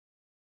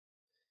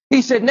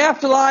 He said,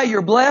 Naphtali,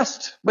 you're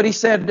blessed. But he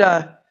said,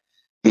 I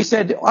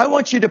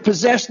want you to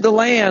possess the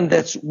land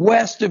that's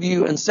west of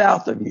you and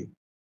south of you.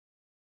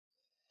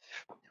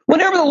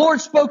 Whenever the Lord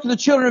spoke to the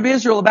children of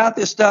Israel about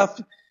this stuff,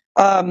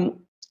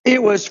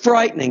 it was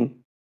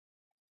frightening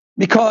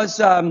because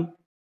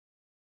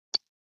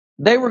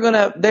they were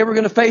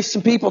gonna face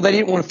some people they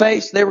didn't want to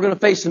face. They were going to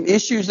face some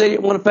issues they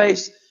didn't want to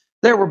face.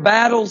 There were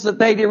battles that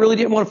they really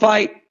didn't want to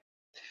fight.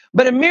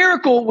 But a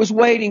miracle was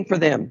waiting for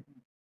them.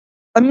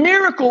 A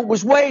miracle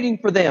was waiting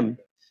for them.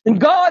 And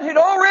God had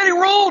already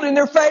ruled in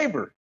their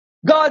favor.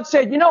 God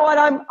said, you know what,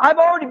 I've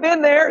already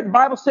been there. The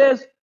Bible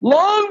says,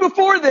 long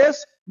before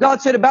this,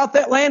 God said about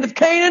that land of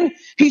Canaan,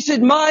 He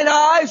said, mine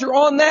eyes are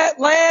on that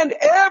land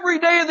every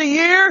day of the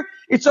year.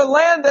 It's a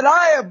land that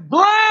I have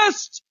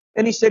blessed.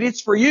 And He said,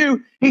 it's for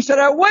you. He said,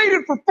 I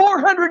waited for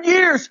 400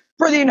 years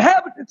for the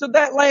inhabitants of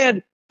that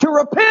land to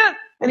repent.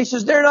 And He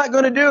says, they're not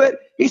going to do it.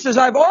 He says,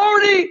 I've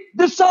already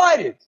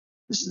decided.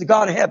 This is the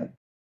God of heaven.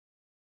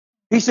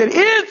 He said,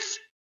 it's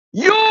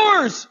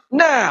yours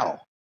now.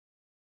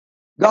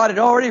 God had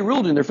already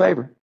ruled in their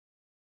favor.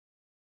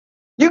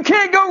 You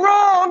can't go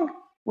wrong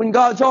when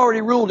God's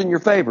already ruled in your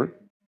favor.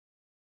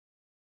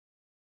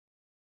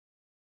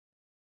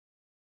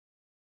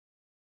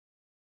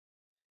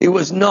 It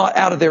was not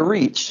out of their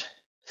reach.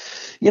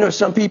 You know,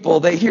 some people,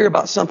 they hear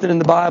about something in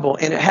the Bible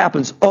and it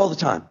happens all the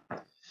time.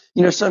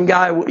 You know, some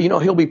guy, you know,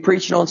 he'll be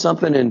preaching on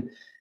something and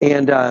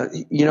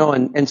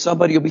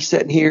somebody will be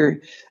sitting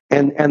here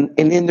and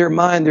in their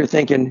mind they're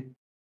thinking,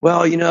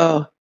 well, you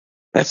know,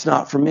 that's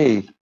not for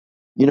me.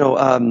 You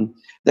know,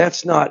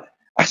 that's not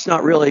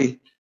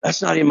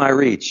in my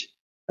reach.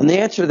 And the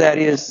answer to that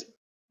is,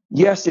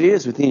 yes, it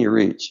is within your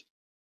reach.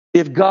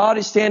 If God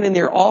is standing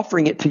there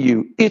offering it to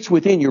you, it's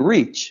within your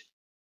reach.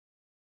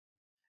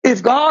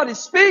 If God is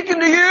speaking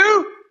to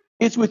you,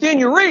 it's within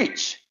your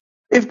reach.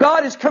 If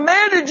God has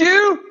commanded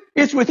you,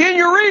 it's within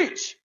your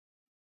reach.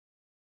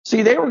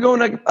 See, they were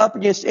going up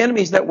against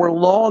enemies that were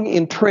long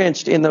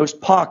entrenched in those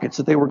pockets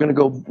that they were going to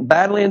go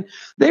battle in.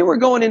 They were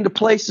going into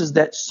places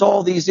that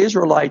saw these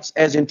Israelites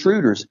as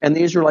intruders, and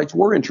the Israelites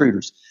were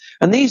intruders.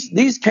 And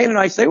these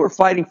Canaanites, they were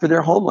fighting for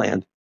their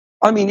homeland.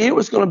 I mean, it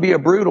was going to be a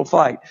brutal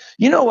fight.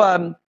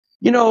 In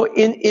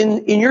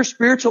your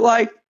spiritual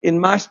life, in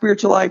my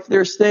spiritual life,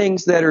 there's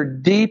things that are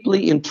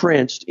deeply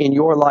entrenched in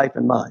your life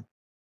and mine.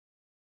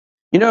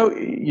 You know,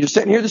 you're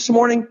sitting here this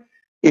morning.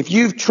 If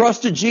you've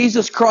trusted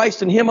Jesus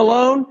Christ and Him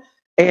alone,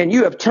 and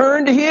you have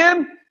turned to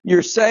Him,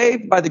 you're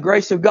saved by the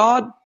grace of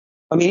God.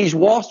 I mean, He's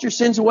washed your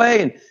sins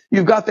away, and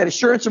you've got that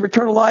assurance of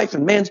eternal life.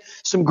 And man,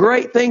 some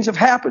great things have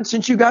happened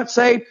since you got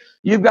saved.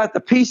 You've got the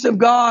peace of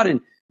God,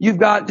 and you've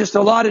got just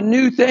a lot of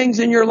new things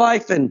in your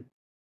life. But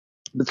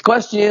the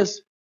question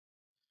is,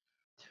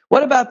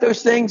 what about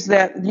those things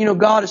that, you know,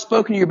 God has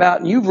spoken to you about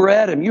and you've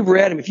read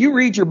them? If you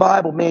read your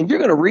Bible, man, you're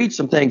going to read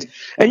some things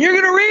and you're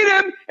going to read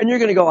them and you're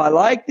going to go, I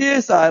like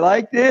this.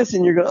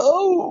 And you're going,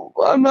 oh,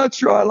 I'm not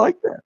sure I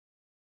like that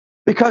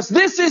because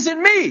this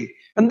isn't me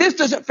and this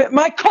doesn't fit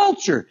my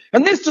culture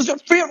and this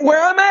doesn't fit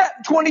where I'm at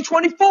in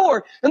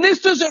 2024 and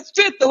this doesn't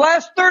fit the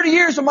last 30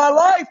 years of my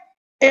life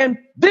and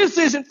this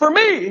isn't for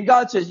me. And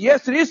God says,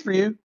 yes, it is for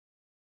you.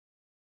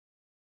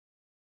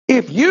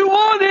 If you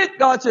want it,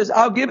 God says,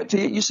 I'll give it to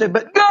you. You say,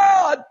 but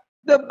God,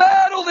 the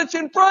battle that's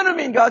in front of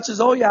me. And God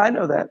says, oh yeah, I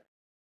know that.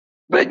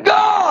 But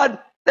God,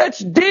 that's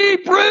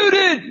deep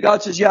rooted.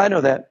 God says, yeah, I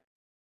know that.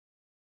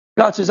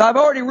 God says, I've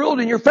already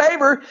ruled in your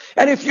favor.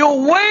 And if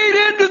you'll wade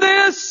into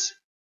this,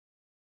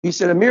 He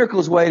said, a miracle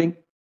is waiting.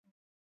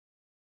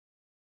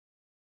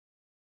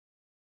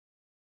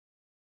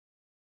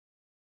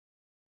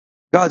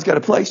 God's got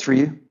a place for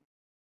you.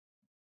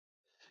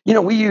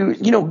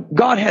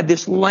 God had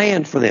this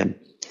land for them.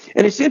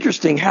 And it's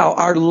interesting how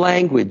our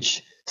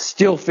language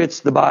still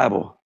fits the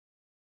Bible.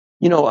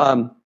 You know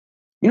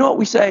what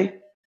we say?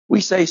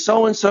 We say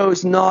so-and-so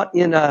is not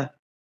in a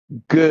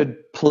good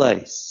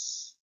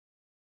place.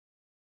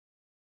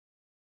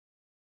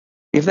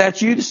 If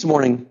that's you this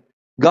morning,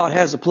 God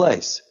has a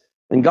place.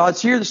 And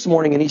God's here this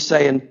morning and He's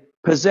saying,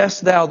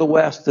 possess thou the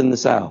west and the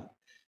south.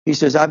 He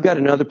says, I've got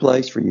another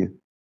place for you.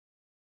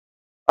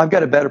 I've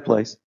got a better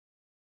place.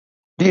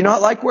 Do you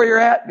not like where you're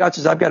at? God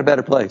says, I've got a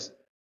better place.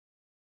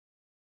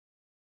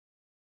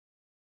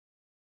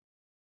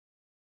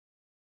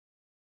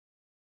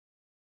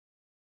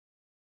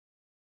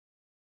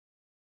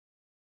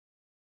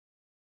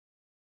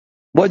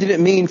 What did it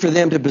mean for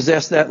them to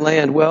possess that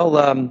land?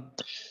 Well,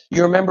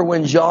 you remember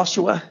when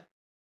Joshua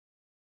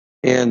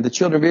and the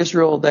children of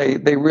Israel, they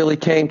really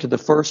came to the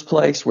first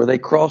place where they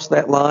crossed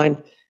that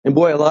line. And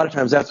boy, a lot of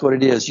times that's what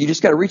it is. You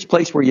just got to reach a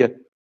place where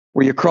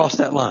you cross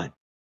that line.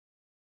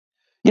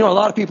 You know, a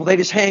lot of people, they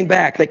just hang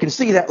back. They can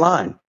see that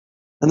line.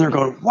 And they're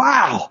going,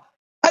 wow,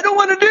 I don't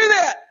want to do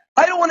that.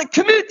 I don't want to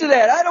commit to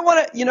that. I don't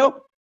want to, you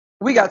know.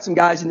 We got some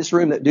guys in this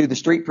room that do the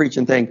street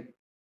preaching thing.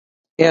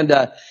 And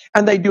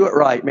they do it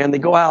right, man. They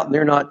go out and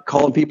they're not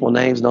calling people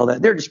names and all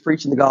that. They're just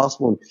preaching the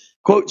gospel and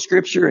quoting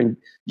scripture and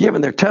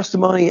giving their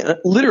testimony,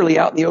 literally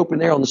out in the open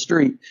there on the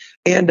street.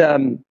 And,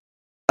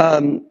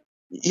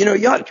 you know,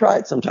 you ought to try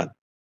it sometime.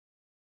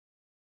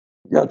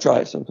 You ought to try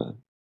it sometime.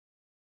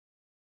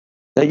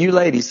 Now, you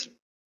ladies,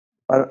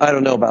 I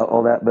don't know about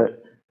all that, but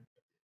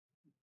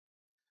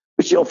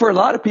you know, for a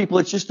lot of people,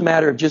 it's just a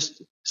matter of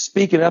just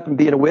speaking up and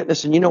being a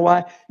witness. And you know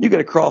why? You got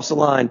to cross the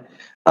line.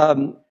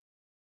 You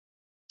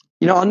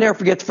know, I'll never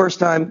forget the first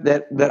time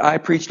that I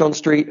preached on the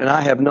street, and I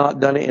have not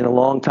done it in a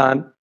long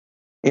time.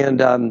 And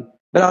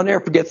but I'll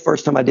never forget the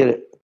first time I did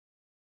it.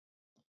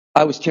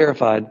 I was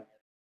terrified,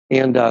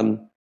 and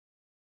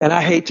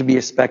I hate to be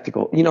a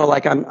spectacle. You know,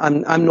 like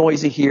I'm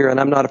noisy here, and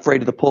I'm not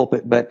afraid of the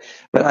pulpit, but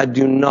I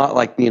do not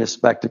like being a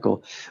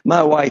spectacle.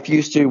 My wife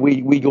used to.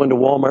 We go into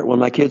Walmart when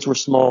my kids were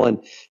small,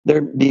 and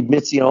there'd be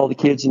Mitzi and all the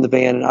kids in the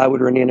van, and I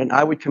would run in, and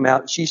I would come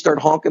out, and she'd start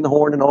honking the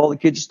horn, and all the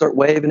kids would start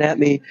waving at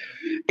me,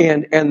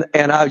 and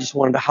I just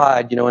wanted to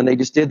hide, you know, and they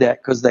just did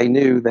that because they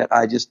knew that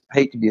I just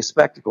hate to be a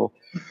spectacle.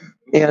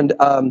 And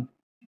I'll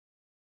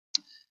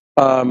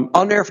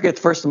never forget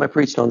the first time I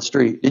preached on the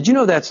street. Did you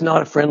know that's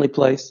not a friendly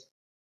place?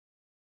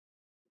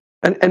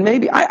 And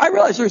maybe I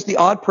realize there's the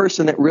odd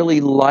person that really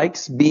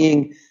likes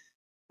being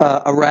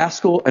a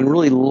rascal and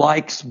really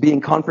likes being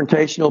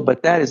confrontational,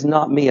 but that is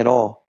not me at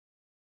all.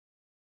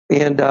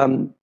 And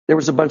there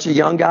was a bunch of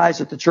young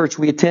guys at the church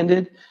we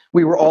attended.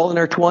 We were all in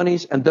our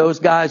 20s, and those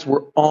guys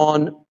were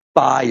on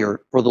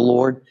fire for the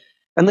Lord.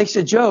 And they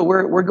said, Joe,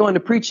 we're going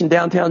to preach in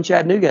downtown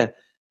Chattanooga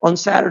on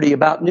Saturday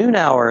about noon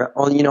hour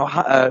on, you know,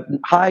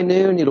 high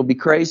noon. It'll be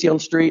crazy on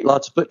the street,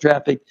 lots of foot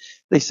traffic.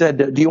 They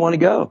said, do you want to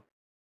go?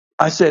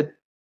 I said,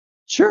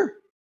 sure.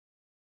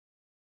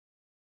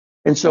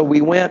 And so we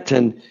went,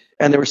 and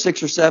there were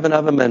 6 or 7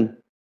 of them,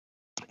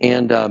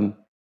 and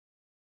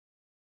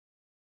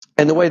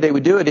the way they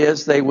would do it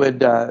is they would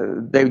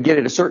get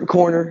at a certain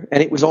corner,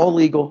 and it was all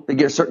legal. They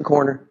get a certain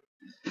corner,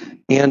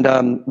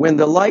 and when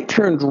the light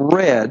turned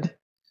red,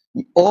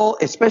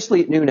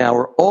 especially at noon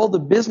hour, all the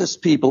business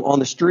people on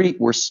the street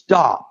were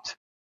stopped,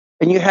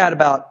 and you had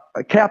about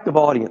a captive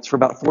audience for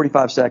about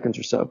 45 seconds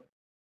or so.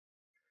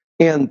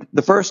 And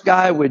the first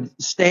guy would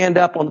stand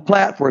up on the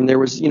platform. There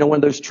was, you know, one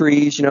of those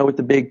trees, you know, with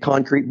the big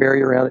concrete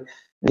barrier around it.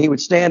 And he would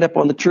stand up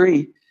on the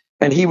tree,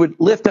 and he would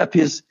lift up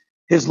his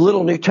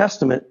little New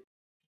Testament.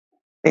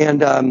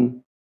 And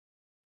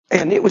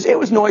it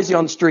was noisy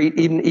on the street,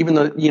 even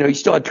though, you know, you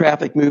still had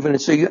traffic moving.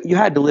 And so you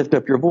had to lift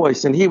up your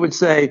voice. And he would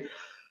say,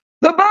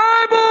 the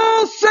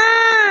Bible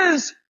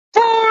says,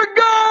 for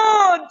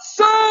God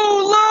so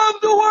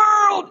loved the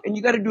world. And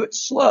you got to do it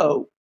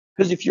slow.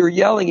 Because if you're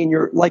yelling and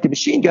you're like a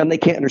machine gun, they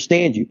can't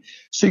understand you.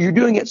 So you're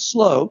doing it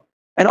slow.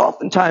 And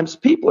oftentimes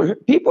people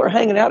are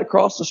hanging out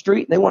across the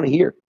street and they want to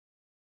hear.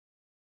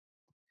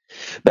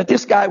 But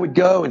this guy would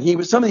go,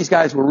 and some of these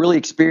guys were really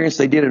experienced.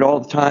 They did it all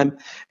the time.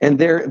 And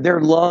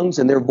their lungs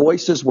and their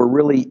voices were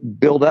really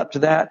built up to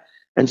that.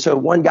 And so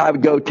one guy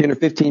would go 10 or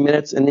 15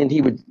 minutes, and then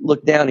he would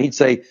look down and he'd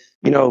say,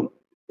 you know,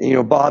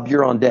 Bob,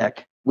 you're on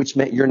deck, which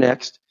meant you're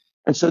next.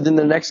 And so then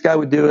the next guy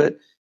would do it,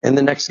 and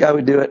the next guy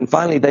would do it. And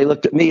finally they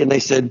looked at me and they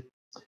said,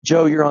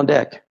 Joe, you're on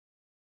deck.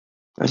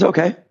 I said,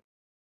 okay.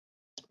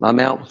 My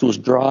mouth was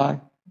dry.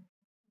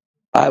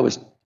 I was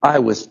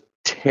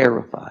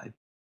terrified.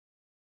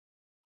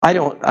 I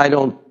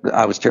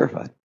was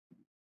terrified.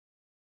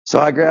 So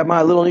I grabbed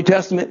my little New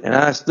Testament and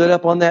I stood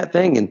up on that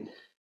thing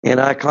and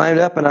I climbed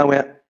up and I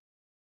went,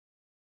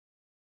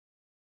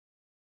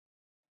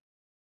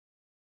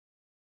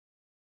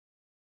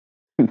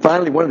 and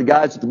finally one of the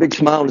guys with a big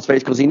smile on his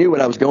face, because he knew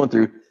what I was going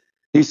through,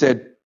 he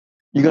said,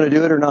 you going to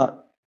do it or not?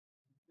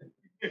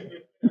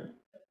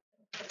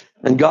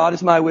 And God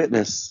is my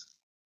witness.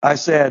 I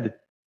said,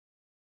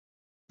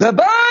 the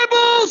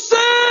Bible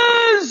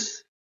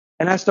says,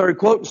 and I started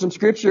quoting some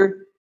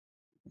scripture.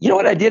 You know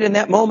what I did in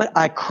that moment?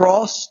 I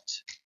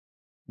crossed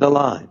the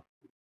line.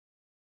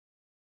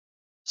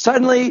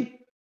 Suddenly,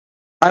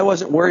 I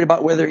wasn't worried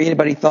about whether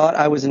anybody thought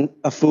I was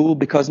a fool,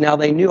 because now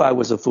they knew I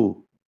was a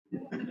fool.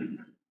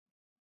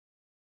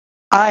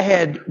 I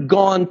had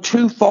gone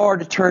too far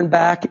to turn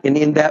back, and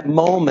in that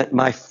moment,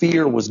 my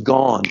fear was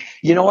gone.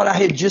 You know what I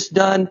had just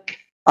done?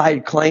 I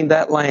had claimed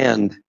that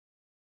land.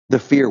 The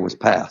fear was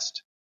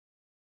past.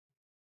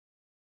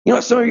 You know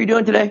what some of you are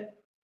doing today?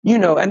 You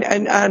know, and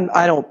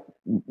I don't,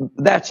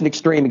 that's an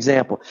extreme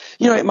example.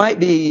 You know, it might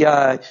be,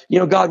 you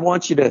know, God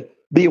wants you to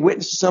be a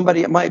witness to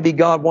somebody. It might be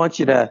God wants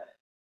you to,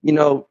 you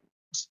know,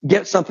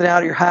 get something out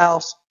of your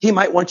house. He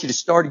might want you to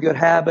start a good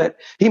habit.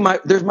 There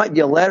might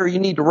be a letter you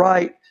need to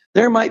write.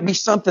 There might be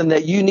something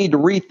that you need to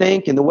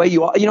rethink in the way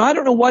you know, I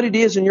don't know what it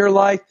is in your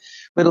life,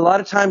 but a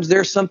lot of times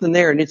there's something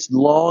there and it's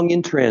long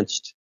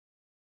entrenched.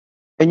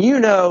 And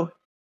you know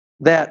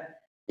that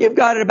you've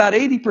got it about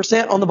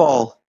 80% on the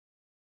ball.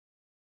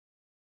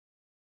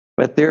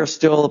 But there's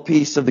still a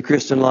piece of the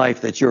Christian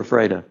life that you're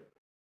afraid of.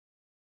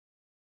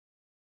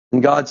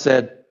 And God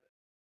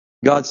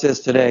says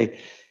today,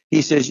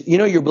 He says, you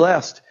know, you're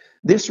blessed.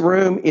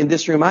 In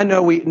this room, I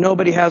know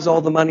nobody has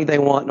all the money they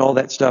want and all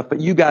that stuff,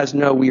 but you guys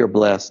know we are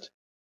blessed.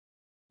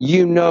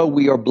 You know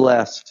we are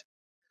blessed.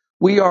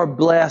 We are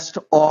blessed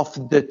off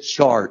the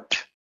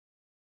chart.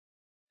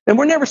 And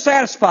we're never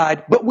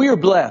satisfied, but we are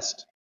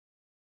blessed.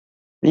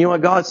 And you know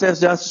what God says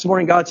to us this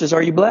morning? God says,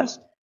 are you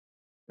blessed?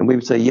 And we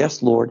would say,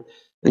 yes, Lord.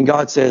 And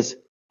God says,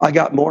 I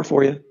got more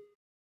for you.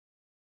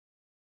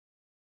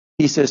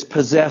 He says,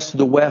 possess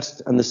the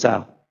west and the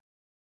south.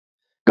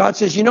 God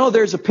says, you know,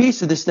 there's a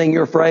piece of this thing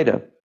you're afraid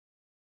of.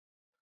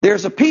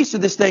 There's a piece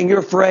of this thing you're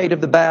afraid of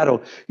the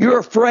battle. You're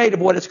afraid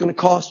of what it's going to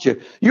cost you.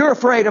 You're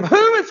afraid of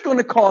who it's going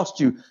to cost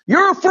you.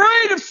 You're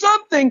afraid of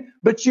something,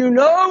 but you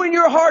know in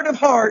your heart of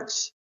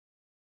hearts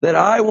that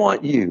I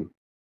want you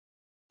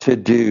to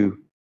do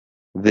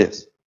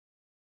this.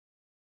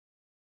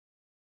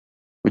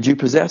 Would you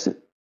possess it?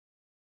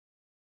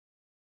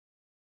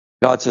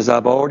 God says,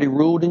 I've already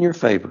ruled in your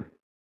favor,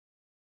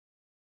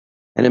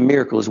 and a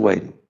miracle is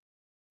waiting.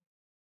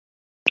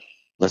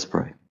 Let's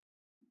pray.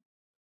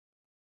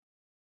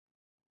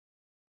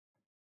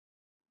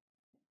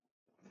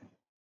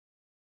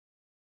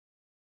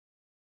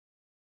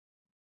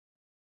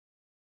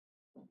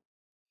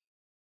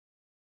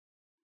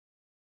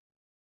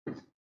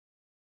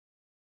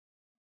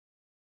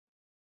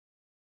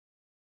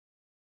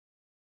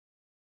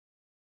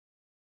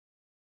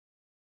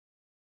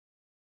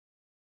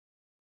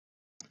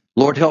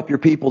 Lord, help your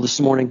people this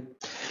morning.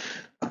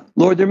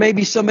 Lord, there may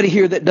be somebody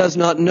here that does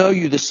not know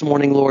you this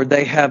morning, Lord.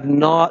 They have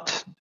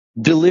not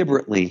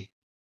deliberately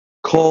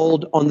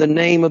called on the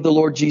name of the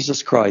Lord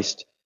Jesus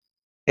Christ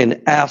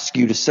and asked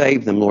you to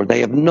save them, Lord.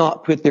 They have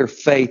not put their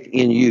faith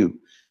in you.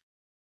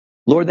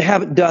 Lord, they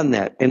haven't done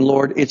that. And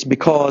Lord, it's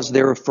because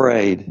they're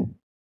afraid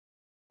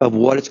of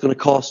what it's going to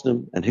cost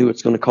them and who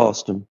it's going to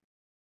cost them.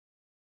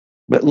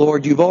 But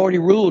Lord, you've already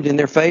ruled in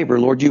their favor.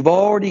 Lord, you've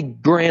already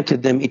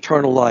granted them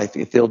eternal life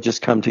if they'll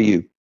just come to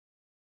you.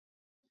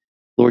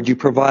 Lord, you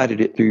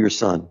provided it through your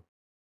Son.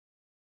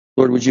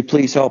 Lord, would you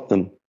please help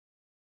them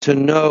to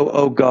know,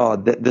 oh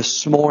God, that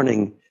this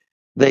morning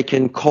they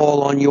can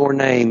call on your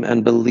name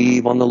and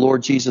believe on the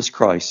Lord Jesus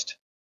Christ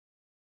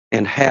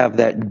and have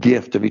that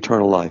gift of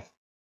eternal life.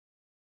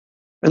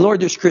 And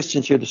Lord, there's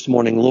Christians here this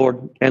morning,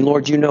 Lord. And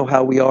Lord, you know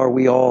how we are.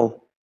 We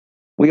all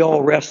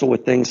wrestle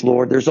with things,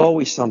 Lord. There's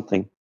always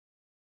something.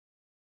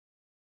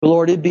 But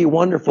Lord, it'd be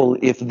wonderful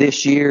if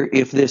this year,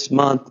 if this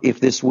month, if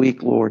this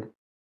week, Lord,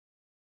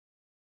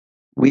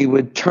 we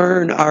would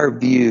turn our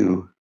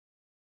view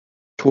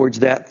towards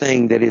that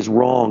thing that is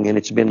wrong and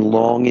it's been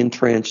long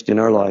entrenched in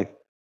our life.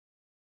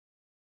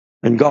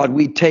 And God,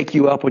 we take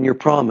you up on your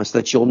promise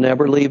that you'll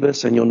never leave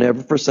us and you'll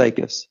never forsake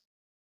us.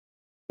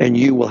 And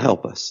you will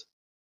help us.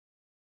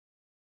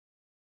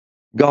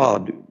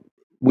 God,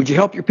 would you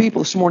help your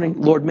people this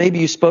morning? Lord, maybe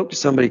you spoke to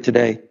somebody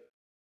today.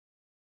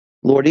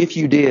 Lord, if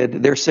you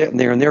did, they're sitting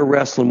there and they're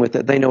wrestling with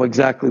it. They know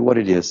exactly what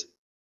it is.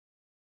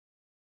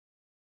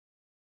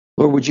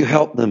 Lord, would you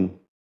help them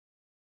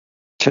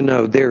to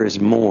know there is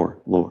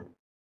more, Lord.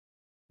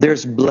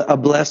 There's a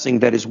blessing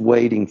that is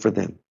waiting for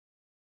them.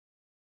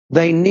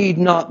 They need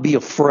not be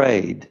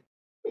afraid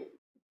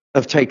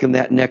of taking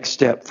that next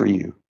step for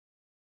you.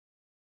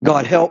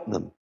 God, help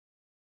them.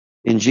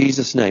 In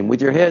Jesus' name,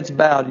 with your heads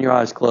bowed and your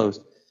eyes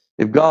closed,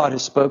 if God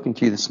has spoken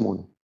to you this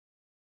morning,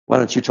 why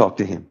don't you talk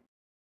to Him?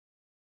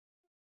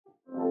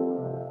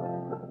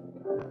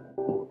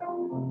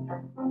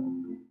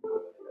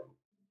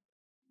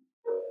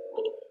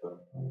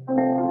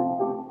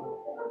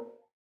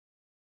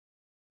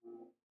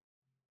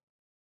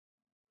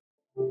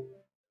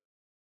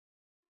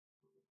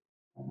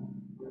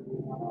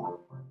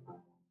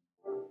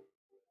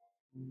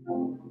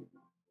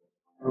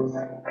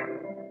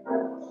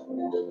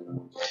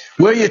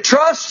 Will you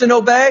trust and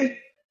obey?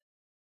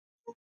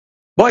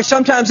 Boy,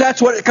 sometimes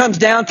that's what it comes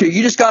down to.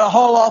 You just got to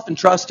haul off and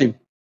trust Him.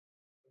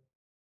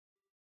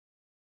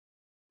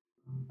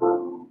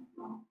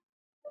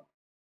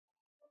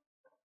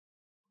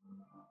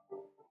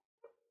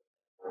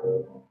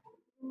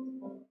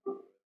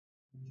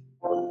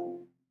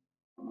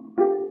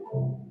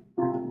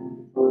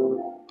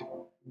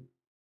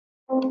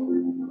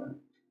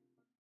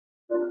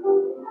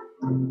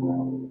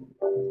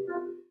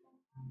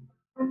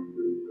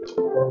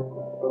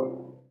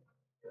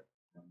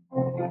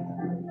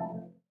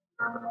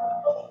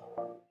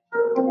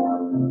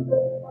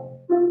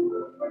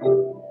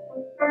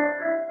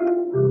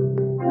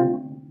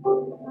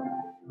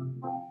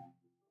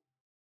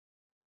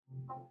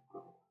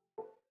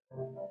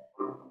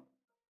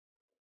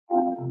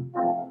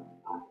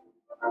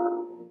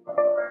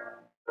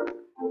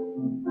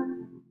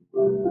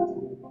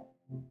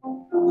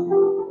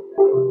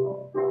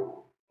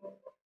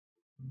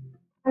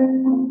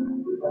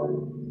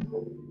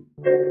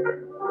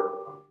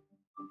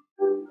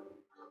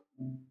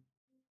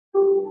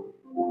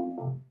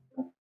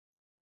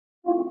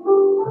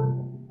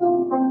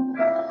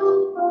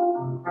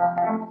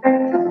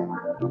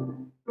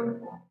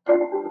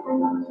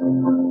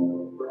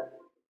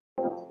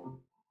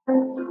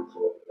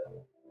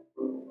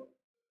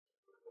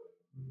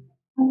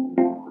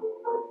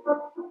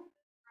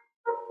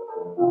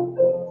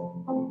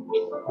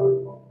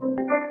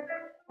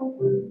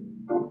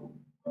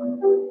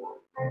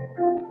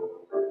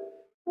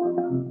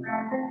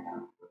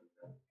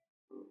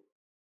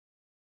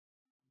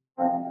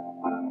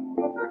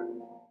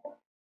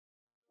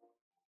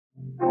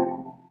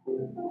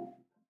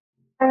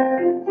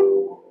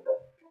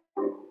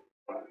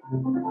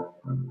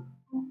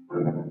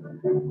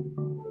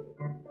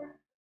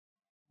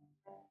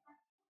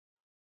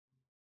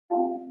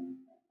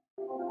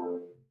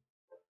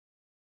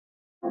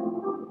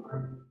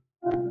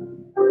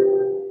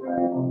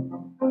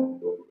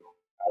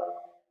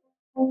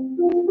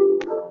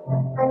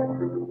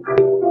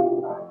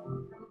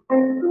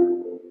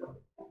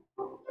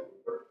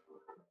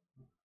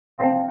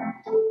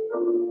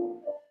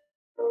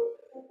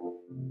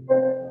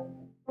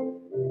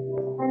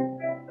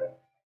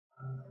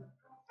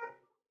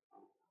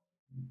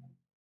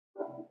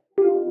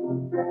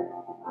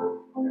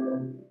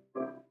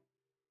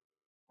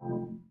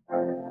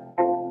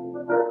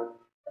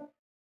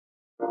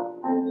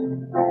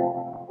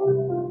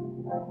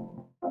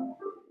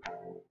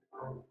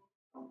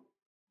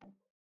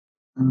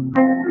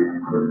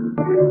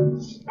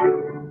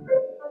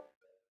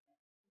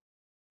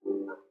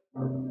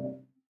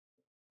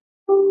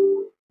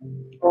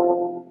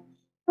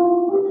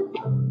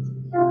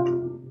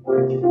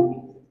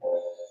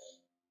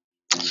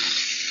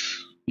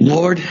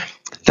 Lord,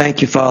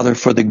 thank you, Father,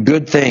 for the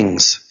good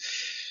things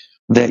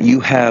that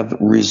you have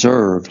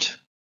reserved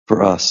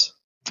for us.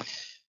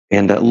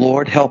 And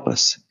Lord, help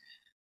us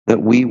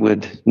that we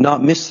would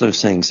not miss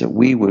those things, that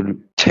we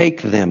would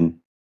take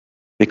them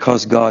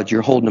because, God,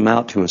 you're holding them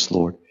out to us,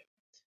 Lord.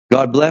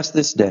 God, bless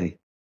this day.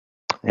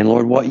 And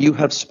Lord, what you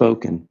have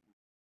spoken,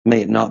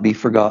 may it not be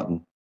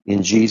forgotten.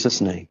 In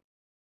Jesus' name,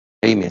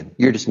 amen.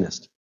 You're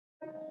dismissed.